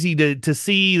easy to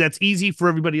see. That's easy for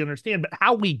everybody to understand. But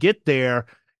how we get there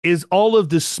is all of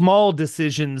the small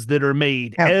decisions that are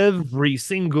made every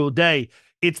single day.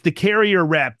 It's the carrier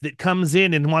rep that comes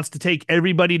in and wants to take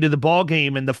everybody to the ball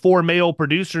game, and the 4 male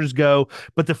producers go,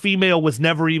 but the female was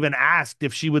never even asked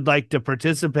if she would like to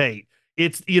participate.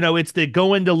 It's the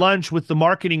going to lunch with the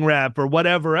marketing rep or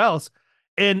whatever else.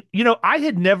 And, I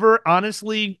had never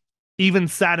honestly even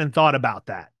sat and thought about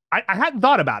that. I hadn't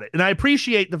thought about it. And I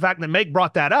appreciate the fact that Meg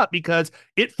brought that up because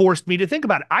it forced me to think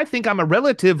about it. I think I'm a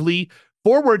relatively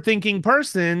forward-thinking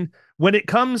person when it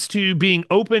comes to being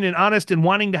open and honest and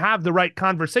wanting to have the right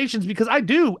conversations, because I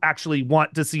do actually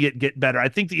want to see it get better. I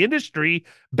think the industry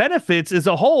benefits as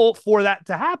a whole for that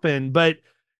to happen. But,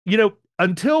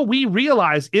 until we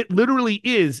realize it literally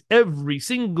is every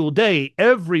single day,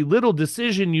 every little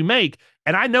decision you make.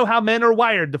 And I know how men are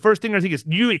wired. The first thing I think is,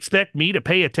 you expect me to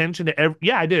pay attention to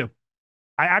yeah, I do.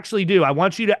 I actually do. I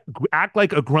want you to act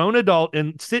like a grown adult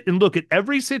and sit and look at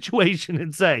every situation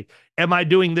and say, am I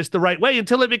doing this the right way?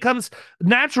 Until it becomes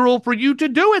natural for you to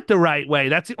do it the right way.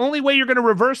 That's the only way you're going to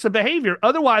reverse a behavior.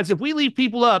 Otherwise, if we leave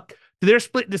people up to their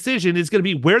split decision, it's going to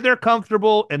be where they're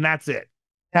comfortable, and that's it.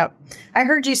 Yep. I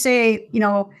heard you say,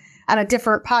 on a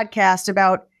different podcast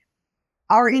about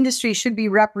our industry should be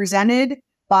represented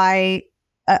by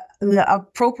the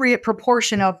appropriate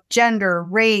proportion of gender,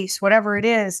 race, whatever it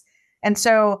is. And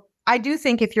so I do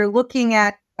think if you're looking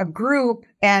at a group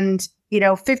and,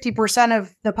 50%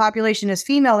 of the population is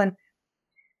female, and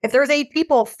if there's 8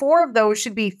 people, 4 of those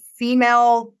should be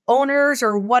female owners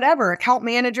or whatever, account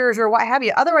managers or what have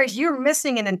you. Otherwise, you're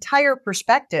missing an entire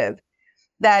perspective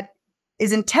that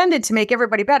is intended to make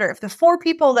everybody better. If the 4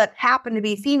 people that happen to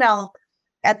be female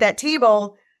at that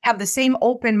table have the same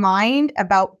open mind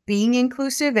about being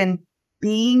inclusive and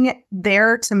being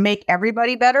there to make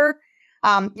everybody better,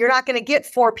 you're not going to get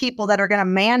 4 people that are going to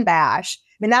man bash.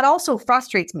 I mean, that also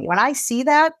frustrates me. When I see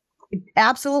that,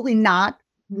 absolutely not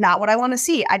what I want to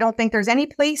see. I don't think there's any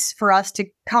place for us to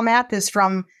come at this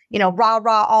from, rah,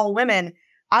 rah, all women.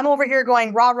 I'm over here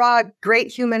going, rah, rah,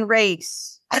 great human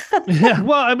race. Yeah,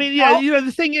 well, I mean, yeah,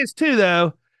 the thing is too,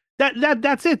 though,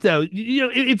 that's it though.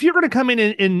 If you're going to come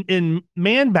in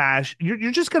man bash,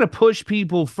 you're just going to push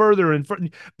people further and further.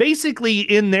 Basically,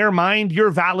 in their mind,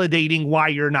 you're validating why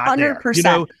you're not 100%.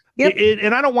 there. Yep.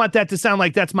 And I don't want that to sound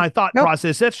like that's my thought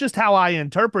process. That's just how I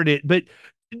interpret it. But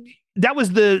that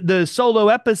was the solo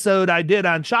episode I did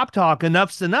on Shop Talk.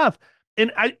 Enough's enough.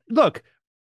 And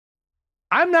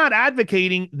I'm not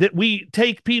advocating that we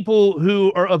take people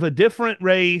who are of a different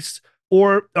race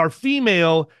or are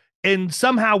female and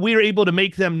somehow we're able to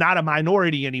make them not a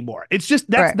minority anymore. It's just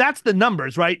that's the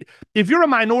numbers, right? If you're a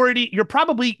minority, you're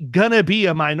probably gonna be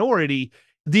a minority.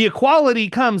 The equality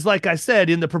comes, like I said,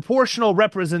 in the proportional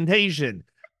representation.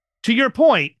 To your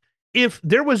point, if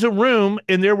there was a room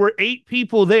and there were 8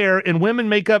 people there and women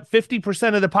make up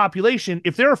 50% of the population,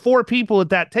 if there are 4 people at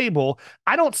that table,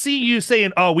 I don't see you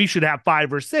saying, oh, we should have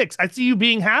 5 or 6. I see you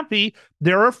being happy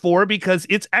there are 4 because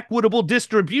it's equitable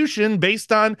distribution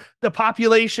based on the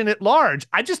population at large.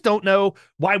 I just don't know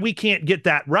why we can't get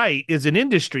that right as an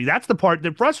industry. That's the part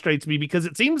that frustrates me, because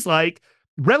it seems like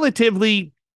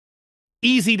relatively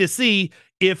easy to see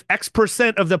if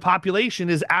X% of the population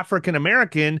is African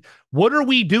American. What are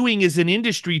we doing as an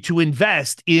industry to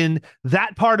invest in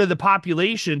that part of the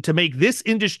population to make this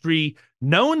industry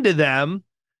known to them,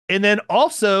 and then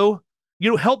also,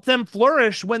 help them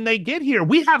flourish when they get here?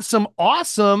 We have some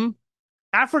awesome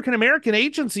African American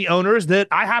agency owners that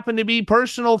I happen to be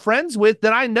personal friends with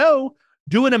that I know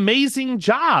do an amazing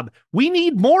job. We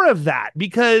need more of that,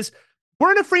 because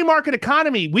we're in a free market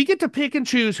economy. We get to pick and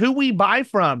choose who we buy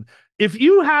from. If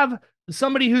you have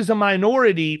somebody who's a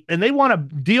minority and they want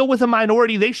to deal with a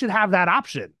minority, they should have that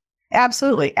option.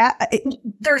 Absolutely.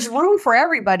 There's room for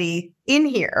everybody in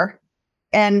here.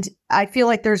 And I feel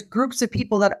like there's groups of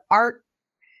people that aren't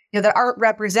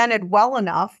represented well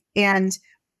enough. And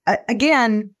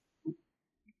again,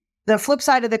 the flip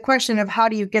side of the question of how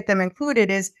do you get them included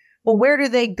is, well, where do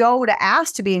they go to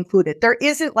ask to be included? There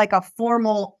isn't like a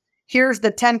formal, here's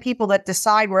the 10 people that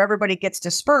decide where everybody gets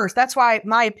dispersed. That's why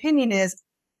my opinion is,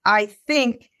 I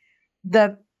think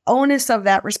the onus of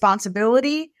that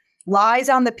responsibility lies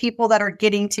on the people that are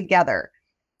getting together.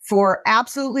 for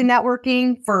absolutely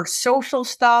networking, for social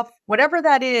stuff, whatever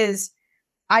that is,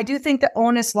 I do think the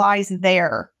onus lies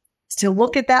there to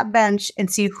look at that bench and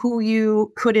see who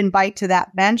you could invite to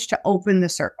that bench to open the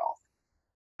circle.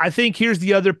 I think here's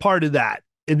the other part of that.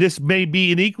 And this may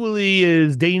be an equally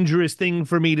as dangerous thing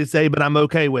for me to say, but I'm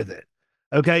okay with it.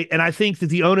 Okay. And I think that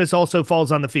the onus also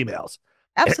falls on the females.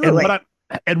 Absolutely.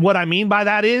 And what I mean by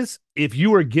that is if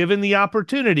you are given the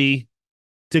opportunity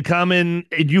to come in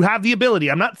and you have the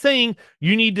ability, I'm not saying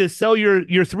you need to sell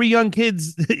your 3 young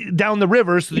kids down the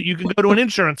river so that you can go to an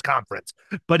insurance conference.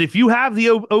 But if you have the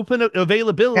open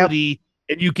availability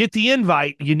and you get the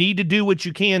invite, you need to do what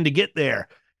you can to get there.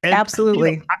 And,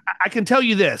 absolutely. You know, I can tell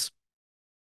you this.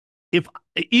 If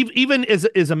even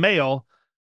as a male,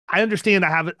 I understand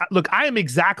I am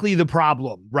exactly the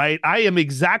problem, right? I am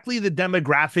exactly the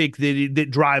demographic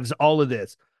that drives all of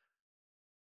this.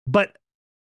 But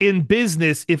in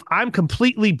business, if I'm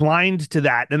completely blind to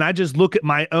that and I just look at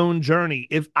my own journey,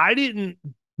 if I didn't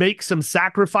make some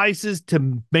sacrifices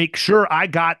to make sure I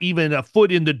got even a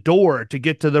foot in the door to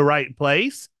get to the right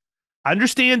place, I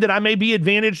understand that I may be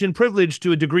advantaged and privileged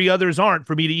to a degree others aren't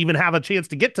for me to even have a chance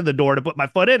to get to the door to put my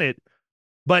foot in it.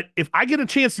 But if I get a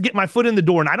chance to get my foot in the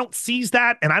door and I don't seize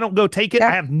that and I don't go take it,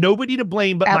 I have nobody to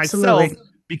blame but myself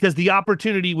because the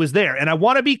opportunity was there. And I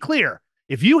want to be clear.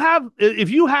 If you have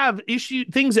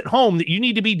things at home that you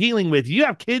need to be dealing with, you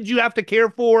have kids you have to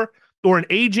care for, or an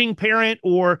aging parent,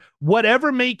 or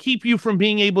whatever may keep you from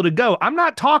being able to go, I'm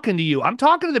not talking to you. I'm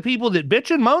talking to the people that bitch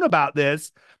and moan about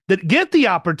this, that get the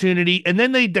opportunity and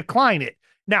then they decline it.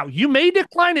 Now, you may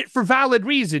decline it for valid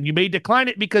reason. You may decline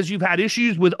it because you've had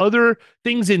issues with other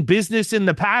things in business in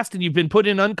the past and you've been put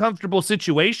in uncomfortable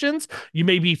situations. You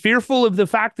may be fearful of the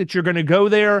fact that you're going to go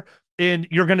there and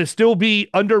you're going to still be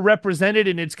underrepresented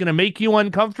and it's going to make you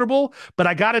uncomfortable. But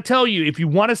I got to tell you, if you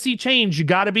want to see change, you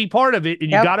got to be part of it and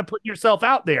you got to put yourself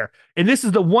out there. And this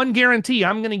is the one guarantee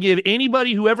I'm going to give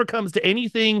anybody who ever comes to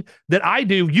anything that I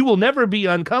do. You will never be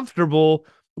uncomfortable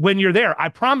when you're there. I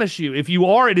promise you, if you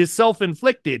are, it is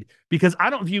self-inflicted because I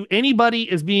don't view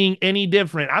anybody as being any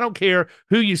different. I don't care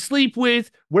who you sleep with,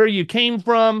 where you came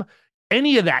from,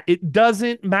 any of that. It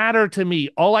doesn't matter to me.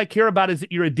 All I care about is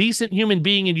that you're a decent human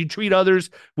being and you treat others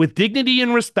with dignity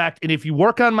and respect. And if you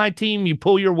work on my team, you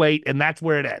pull your weight, and that's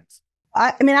where it ends.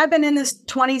 I mean, I've been in this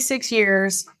 26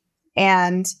 years,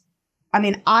 and I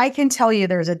mean, I can tell you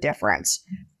there's a difference.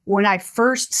 When I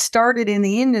first started in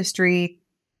the industry,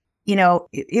 you know,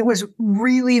 it was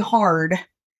really hard.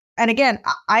 And again,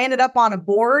 I ended up on a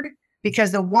board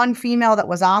because the one female that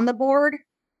was on the board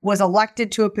was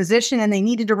elected to a position and they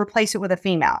needed to replace it with a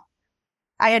female.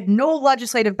 I had no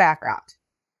legislative background,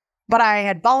 but I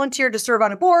had volunteered to serve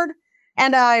on a board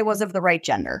and I was of the right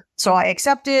gender. So I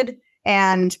accepted,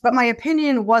 but my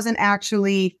opinion wasn't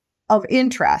actually of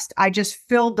interest. I just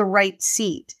filled the right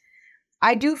seat.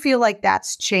 I do feel like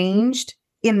that's changed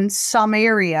in some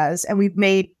areas and we've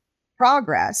made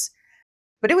progress,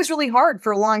 but it was really hard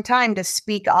for a long time to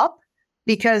speak up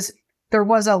because there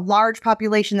was a large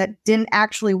population that didn't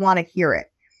actually want to hear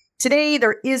it. Today,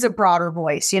 there is a broader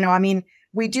voice. You know, I mean,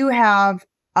 we do have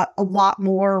a lot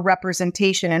more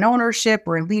representation and ownership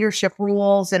or in leadership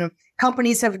roles, and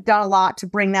companies have done a lot to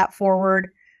bring that forward.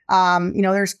 You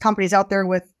know, there's companies out there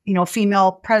with, you know,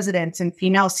 female presidents and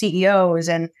female CEOs,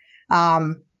 and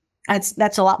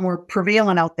that's a lot more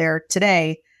prevalent out there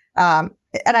today.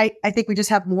 And I think we just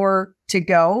have more to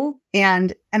go.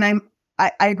 And I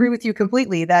agree with you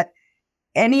completely that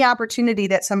any opportunity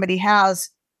that somebody has,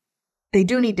 they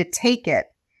do need to take it.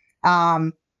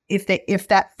 If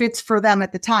that fits for them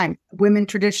at the time. Women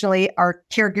traditionally are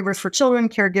caregivers for children,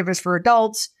 caregivers for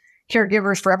adults,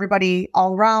 caregivers for everybody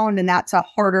all around. And that's a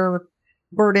harder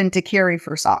burden to carry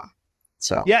for some.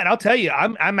 So yeah, and I'll tell you,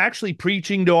 I'm actually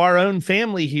preaching to our own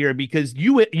family here because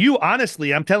you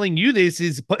honestly, I'm telling you, this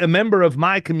is a member of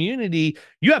my community.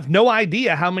 You have no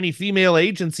idea how many female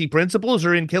agency principals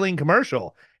are in Killing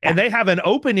Commercial, and they have an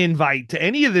open invite to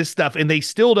any of this stuff, and they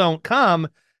still don't come.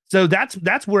 So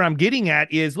that's where I'm getting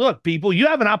at is, look, people, you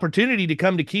have an opportunity to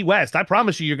come to Key West. I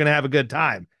promise you're going to have a good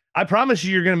time. I promise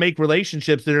you're going to make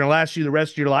relationships that are going to last you the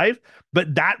rest of your life.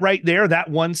 But that right there, that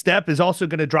one step is also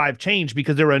going to drive change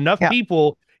because there are enough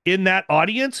people in that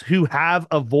audience who have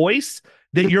a voice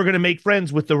that you're going to make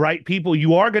friends with the right people.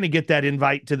 You are going to get that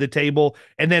invite to the table.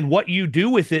 And then what you do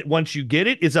with it once you get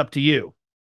it is up to you.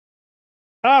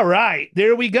 All right,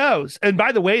 there we go. And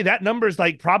by the way, that number is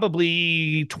like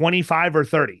probably 25 or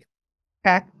 30.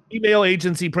 Okay. Female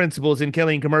agency principals in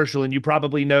Killing Commercial, and you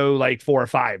probably know like 4 or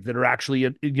 5 that are actually,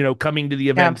 coming to the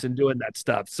events and doing that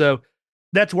stuff. So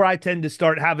that's where I tend to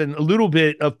start having a little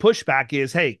bit of pushback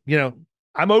is, hey,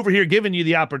 I'm over here giving you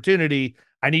the opportunity.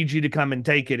 I need you to come and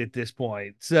take it at this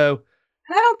point. So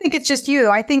I don't think it's just you.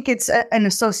 I think it's an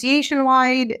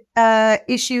association-wide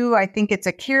issue. I think it's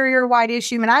a carrier-wide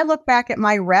issue. And I look back at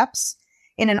my reps,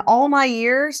 and in all my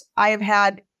years, I have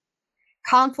had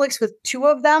conflicts with 2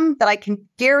 of them that I can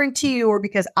guarantee you were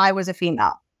because I was a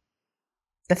female.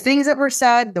 The things that were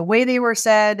said, the way they were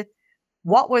said,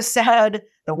 what was said,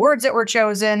 the words that were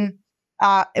chosen,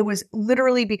 it was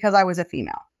literally because I was a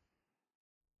female.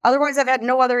 Otherwise, I've had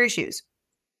no other issues.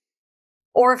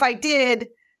 Or if I did,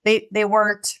 they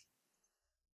weren't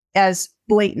as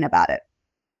blatant about it.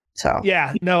 So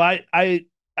yeah, no, I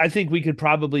think we could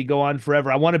probably go on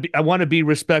forever. I want to be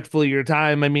respectful of your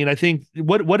time. I mean, I think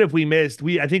what have we missed?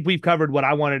 I think we've covered what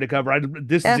I wanted to cover.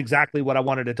 This is exactly what I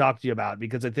wanted to talk to you about,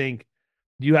 because I think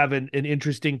you have an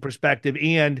interesting perspective.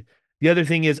 And the other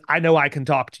thing is, I know I can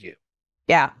talk to you.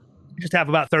 Yeah. We just have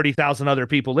about 30,000 other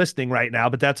people listening right now,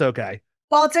 but that's okay.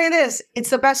 Well, I'll tell you this. It's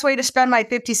the best way to spend my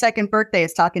 52nd birthday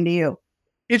is talking to you.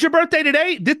 It's your birthday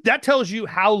today? That tells you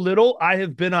how little I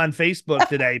have been on Facebook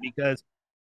today, because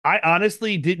I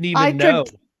honestly didn't even know.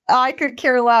 I could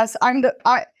care less.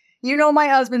 You know my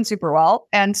husband super well.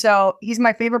 And so he's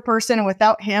my favorite person. And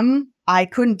without him, I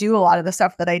couldn't do a lot of the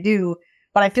stuff that I do.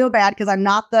 But I feel bad because I'm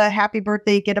not the happy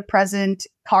birthday, get a present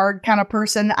card kind of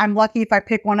person. I'm lucky if I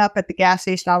pick one up at the gas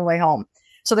station on the way home.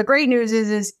 So the great news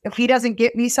is if he doesn't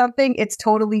get me something, it's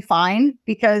totally fine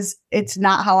because it's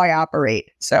not how I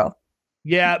operate. So.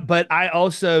 Yeah, but I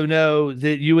also know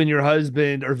that you and your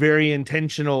husband are very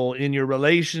intentional in your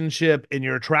relationship, in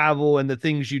your travel, and the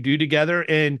things you do together.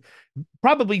 And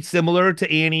probably similar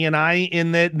to Annie and I,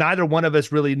 in that neither one of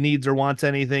us really needs or wants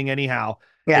anything anyhow.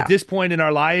 Yeah. At this point in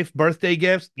our life, birthday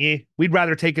gifts, we'd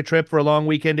rather take a trip for a long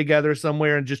weekend together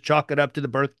somewhere and just chalk it up to the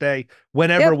birthday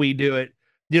whenever we do it.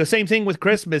 Same thing with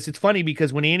Christmas. It's funny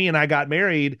because when Annie and I got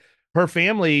married, her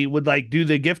family would do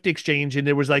the gift exchange, and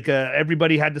there was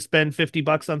everybody had to spend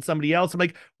 $50 on somebody else. I'm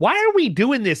like, why are we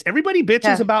doing this? Everybody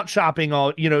bitches about shopping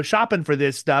for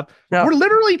this stuff. Yep. We're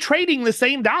literally trading the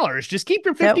same dollars. Just keep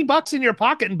your $50 in your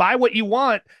pocket and buy what you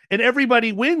want, and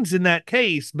everybody wins in that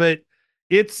case. But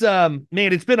it's man,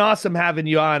 it's been awesome having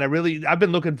you on. I've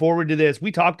been looking forward to this.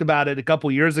 We talked about it a couple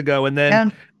years ago, and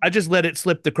then I just let it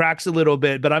slip the cracks a little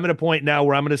bit. But I'm at a point now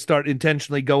where I'm going to start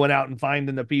intentionally going out and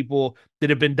finding the people that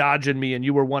have been dodging me, and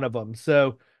you were one of them.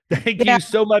 So thank you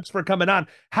so much for coming on.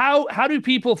 How do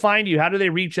people find you? How do they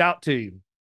reach out to you?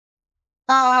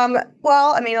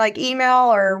 Well, I mean,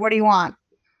 email, or what do you want?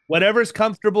 Whatever's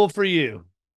comfortable for you.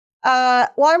 Well,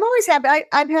 I'm always happy.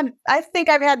 I think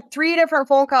I've had 3 different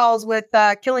phone calls with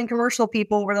killing commercial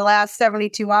people over the last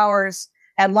 72 hours.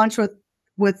 Had lunch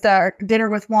with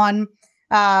dinner with one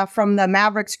from the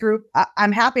Mavericks group.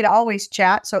 I'm happy to always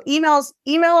chat. So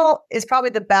email is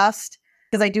probably the best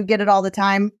because I do get it all the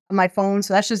time on my phone.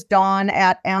 So that's just Dawn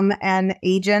at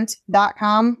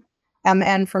mnagent.com.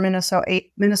 MN for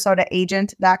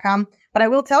MinnesotaAgent.com. But I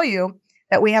will tell you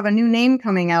that we have a new name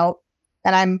coming out.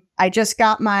 And I just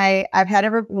got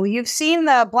you've seen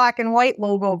the black and white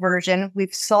logo version.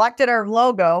 We've selected our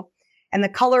logo, and the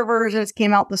color versions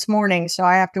came out this morning. So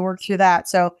I have to work through that.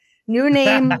 So new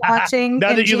name launching.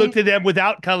 Now that you looked at them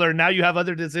without color, now you have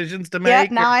other decisions to make. Yeah,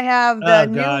 now I have the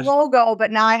new logo,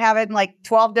 but now I have it in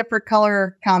 12 different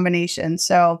color combinations.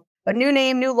 So, but new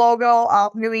name, new logo,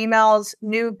 new emails,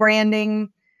 new branding.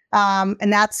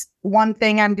 And that's one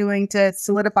thing I'm doing to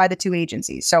solidify the 2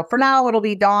 agencies. So for now, it'll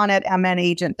be Dawn at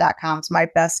mnagent.com. It's my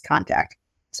best contact.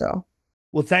 So.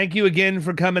 Well, thank you again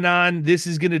for coming on. This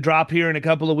is going to drop here in a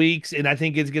couple of weeks, and I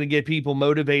think it's going to get people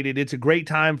motivated. It's a great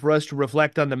time for us to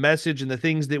reflect on the message and the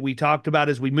things that we talked about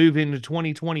as we move into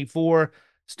 2024.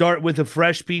 Start with a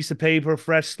fresh piece of paper,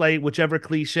 fresh slate, whichever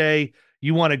cliche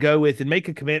you want to go with, and make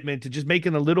a commitment to just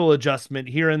making a little adjustment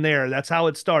here and there. That's how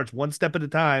it starts, one step at a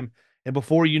time. And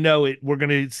before you know it, we're going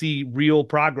to see real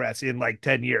progress in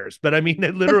 10 years. But I mean,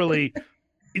 literally,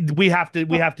 we have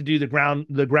to do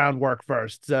the groundwork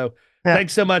first. So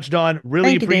thanks so much, Dawn.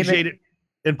 Really appreciate it.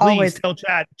 And please always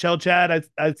tell Chad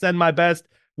I send my best.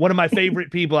 One of my favorite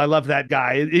people. I love that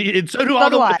guy. And so do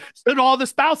all the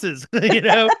spouses.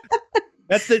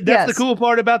 That's the cool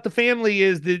part about the family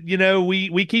is that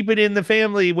we keep it in the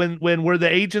family when we're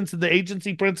the agents and the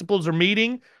agency principals are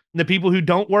meeting. And the people who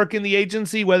don't work in the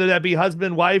agency, whether that be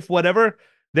husband, wife, whatever,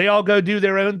 they all go do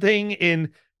their own thing. And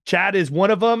Chad is one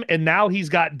of them. And now he's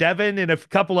got Devin and a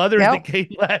couple others that came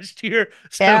last year.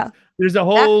 So there's a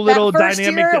whole little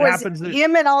dynamic that happens.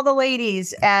 Him and all the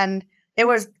ladies. And it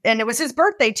was his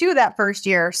birthday too, that first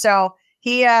year. So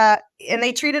he, and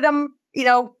they treated him,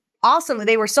 awesome.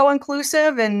 They were so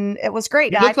inclusive, and it was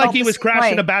great. He looked like he was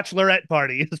crashing a bachelorette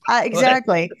party.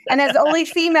 Exactly. And as the only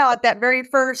female at that very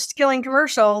first Killing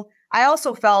commercial, I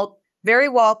also felt very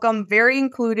welcome, very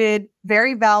included,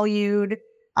 very valued.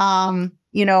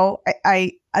 You know,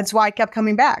 I that's why I kept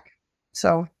coming back.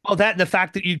 So, well, that and the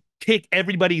fact that you kick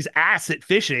everybody's ass at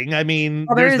fishing. I mean,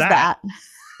 there's that.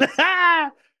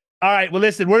 All right. Well,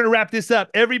 listen, we're going to wrap this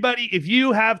up. Everybody, if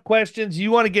you have questions,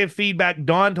 you want to give feedback,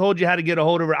 Dawn told you how to get a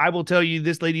hold of her. I will tell you,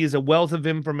 this lady is a wealth of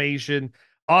information,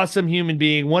 awesome human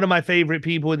being, one of my favorite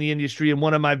people in the industry, and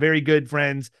one of my very good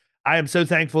friends. I am so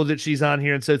thankful that she's on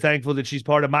here and so thankful that she's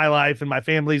part of my life and my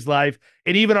family's life.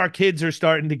 And even our kids are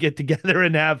starting to get together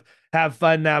and have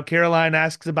fun now. Caroline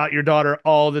asks about your daughter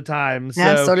all the time.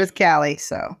 Yeah, so does Callie.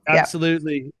 So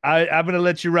absolutely. I'm going to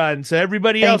let you run. So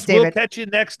everybody Thanks, else, David. we'll catch you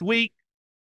next week.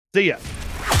 See ya.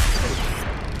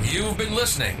 You've been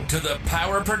listening to the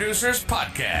Power Producers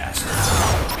Podcast.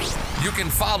 You can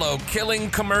follow Killing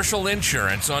Commercial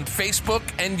Insurance on Facebook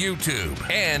and YouTube.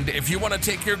 And if you want to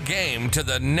take your game to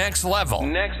the next level,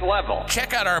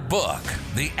 check out our book,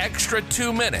 The Extra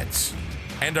 2 Minutes,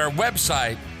 and our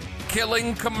website,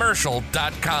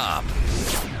 killingcommercial.com.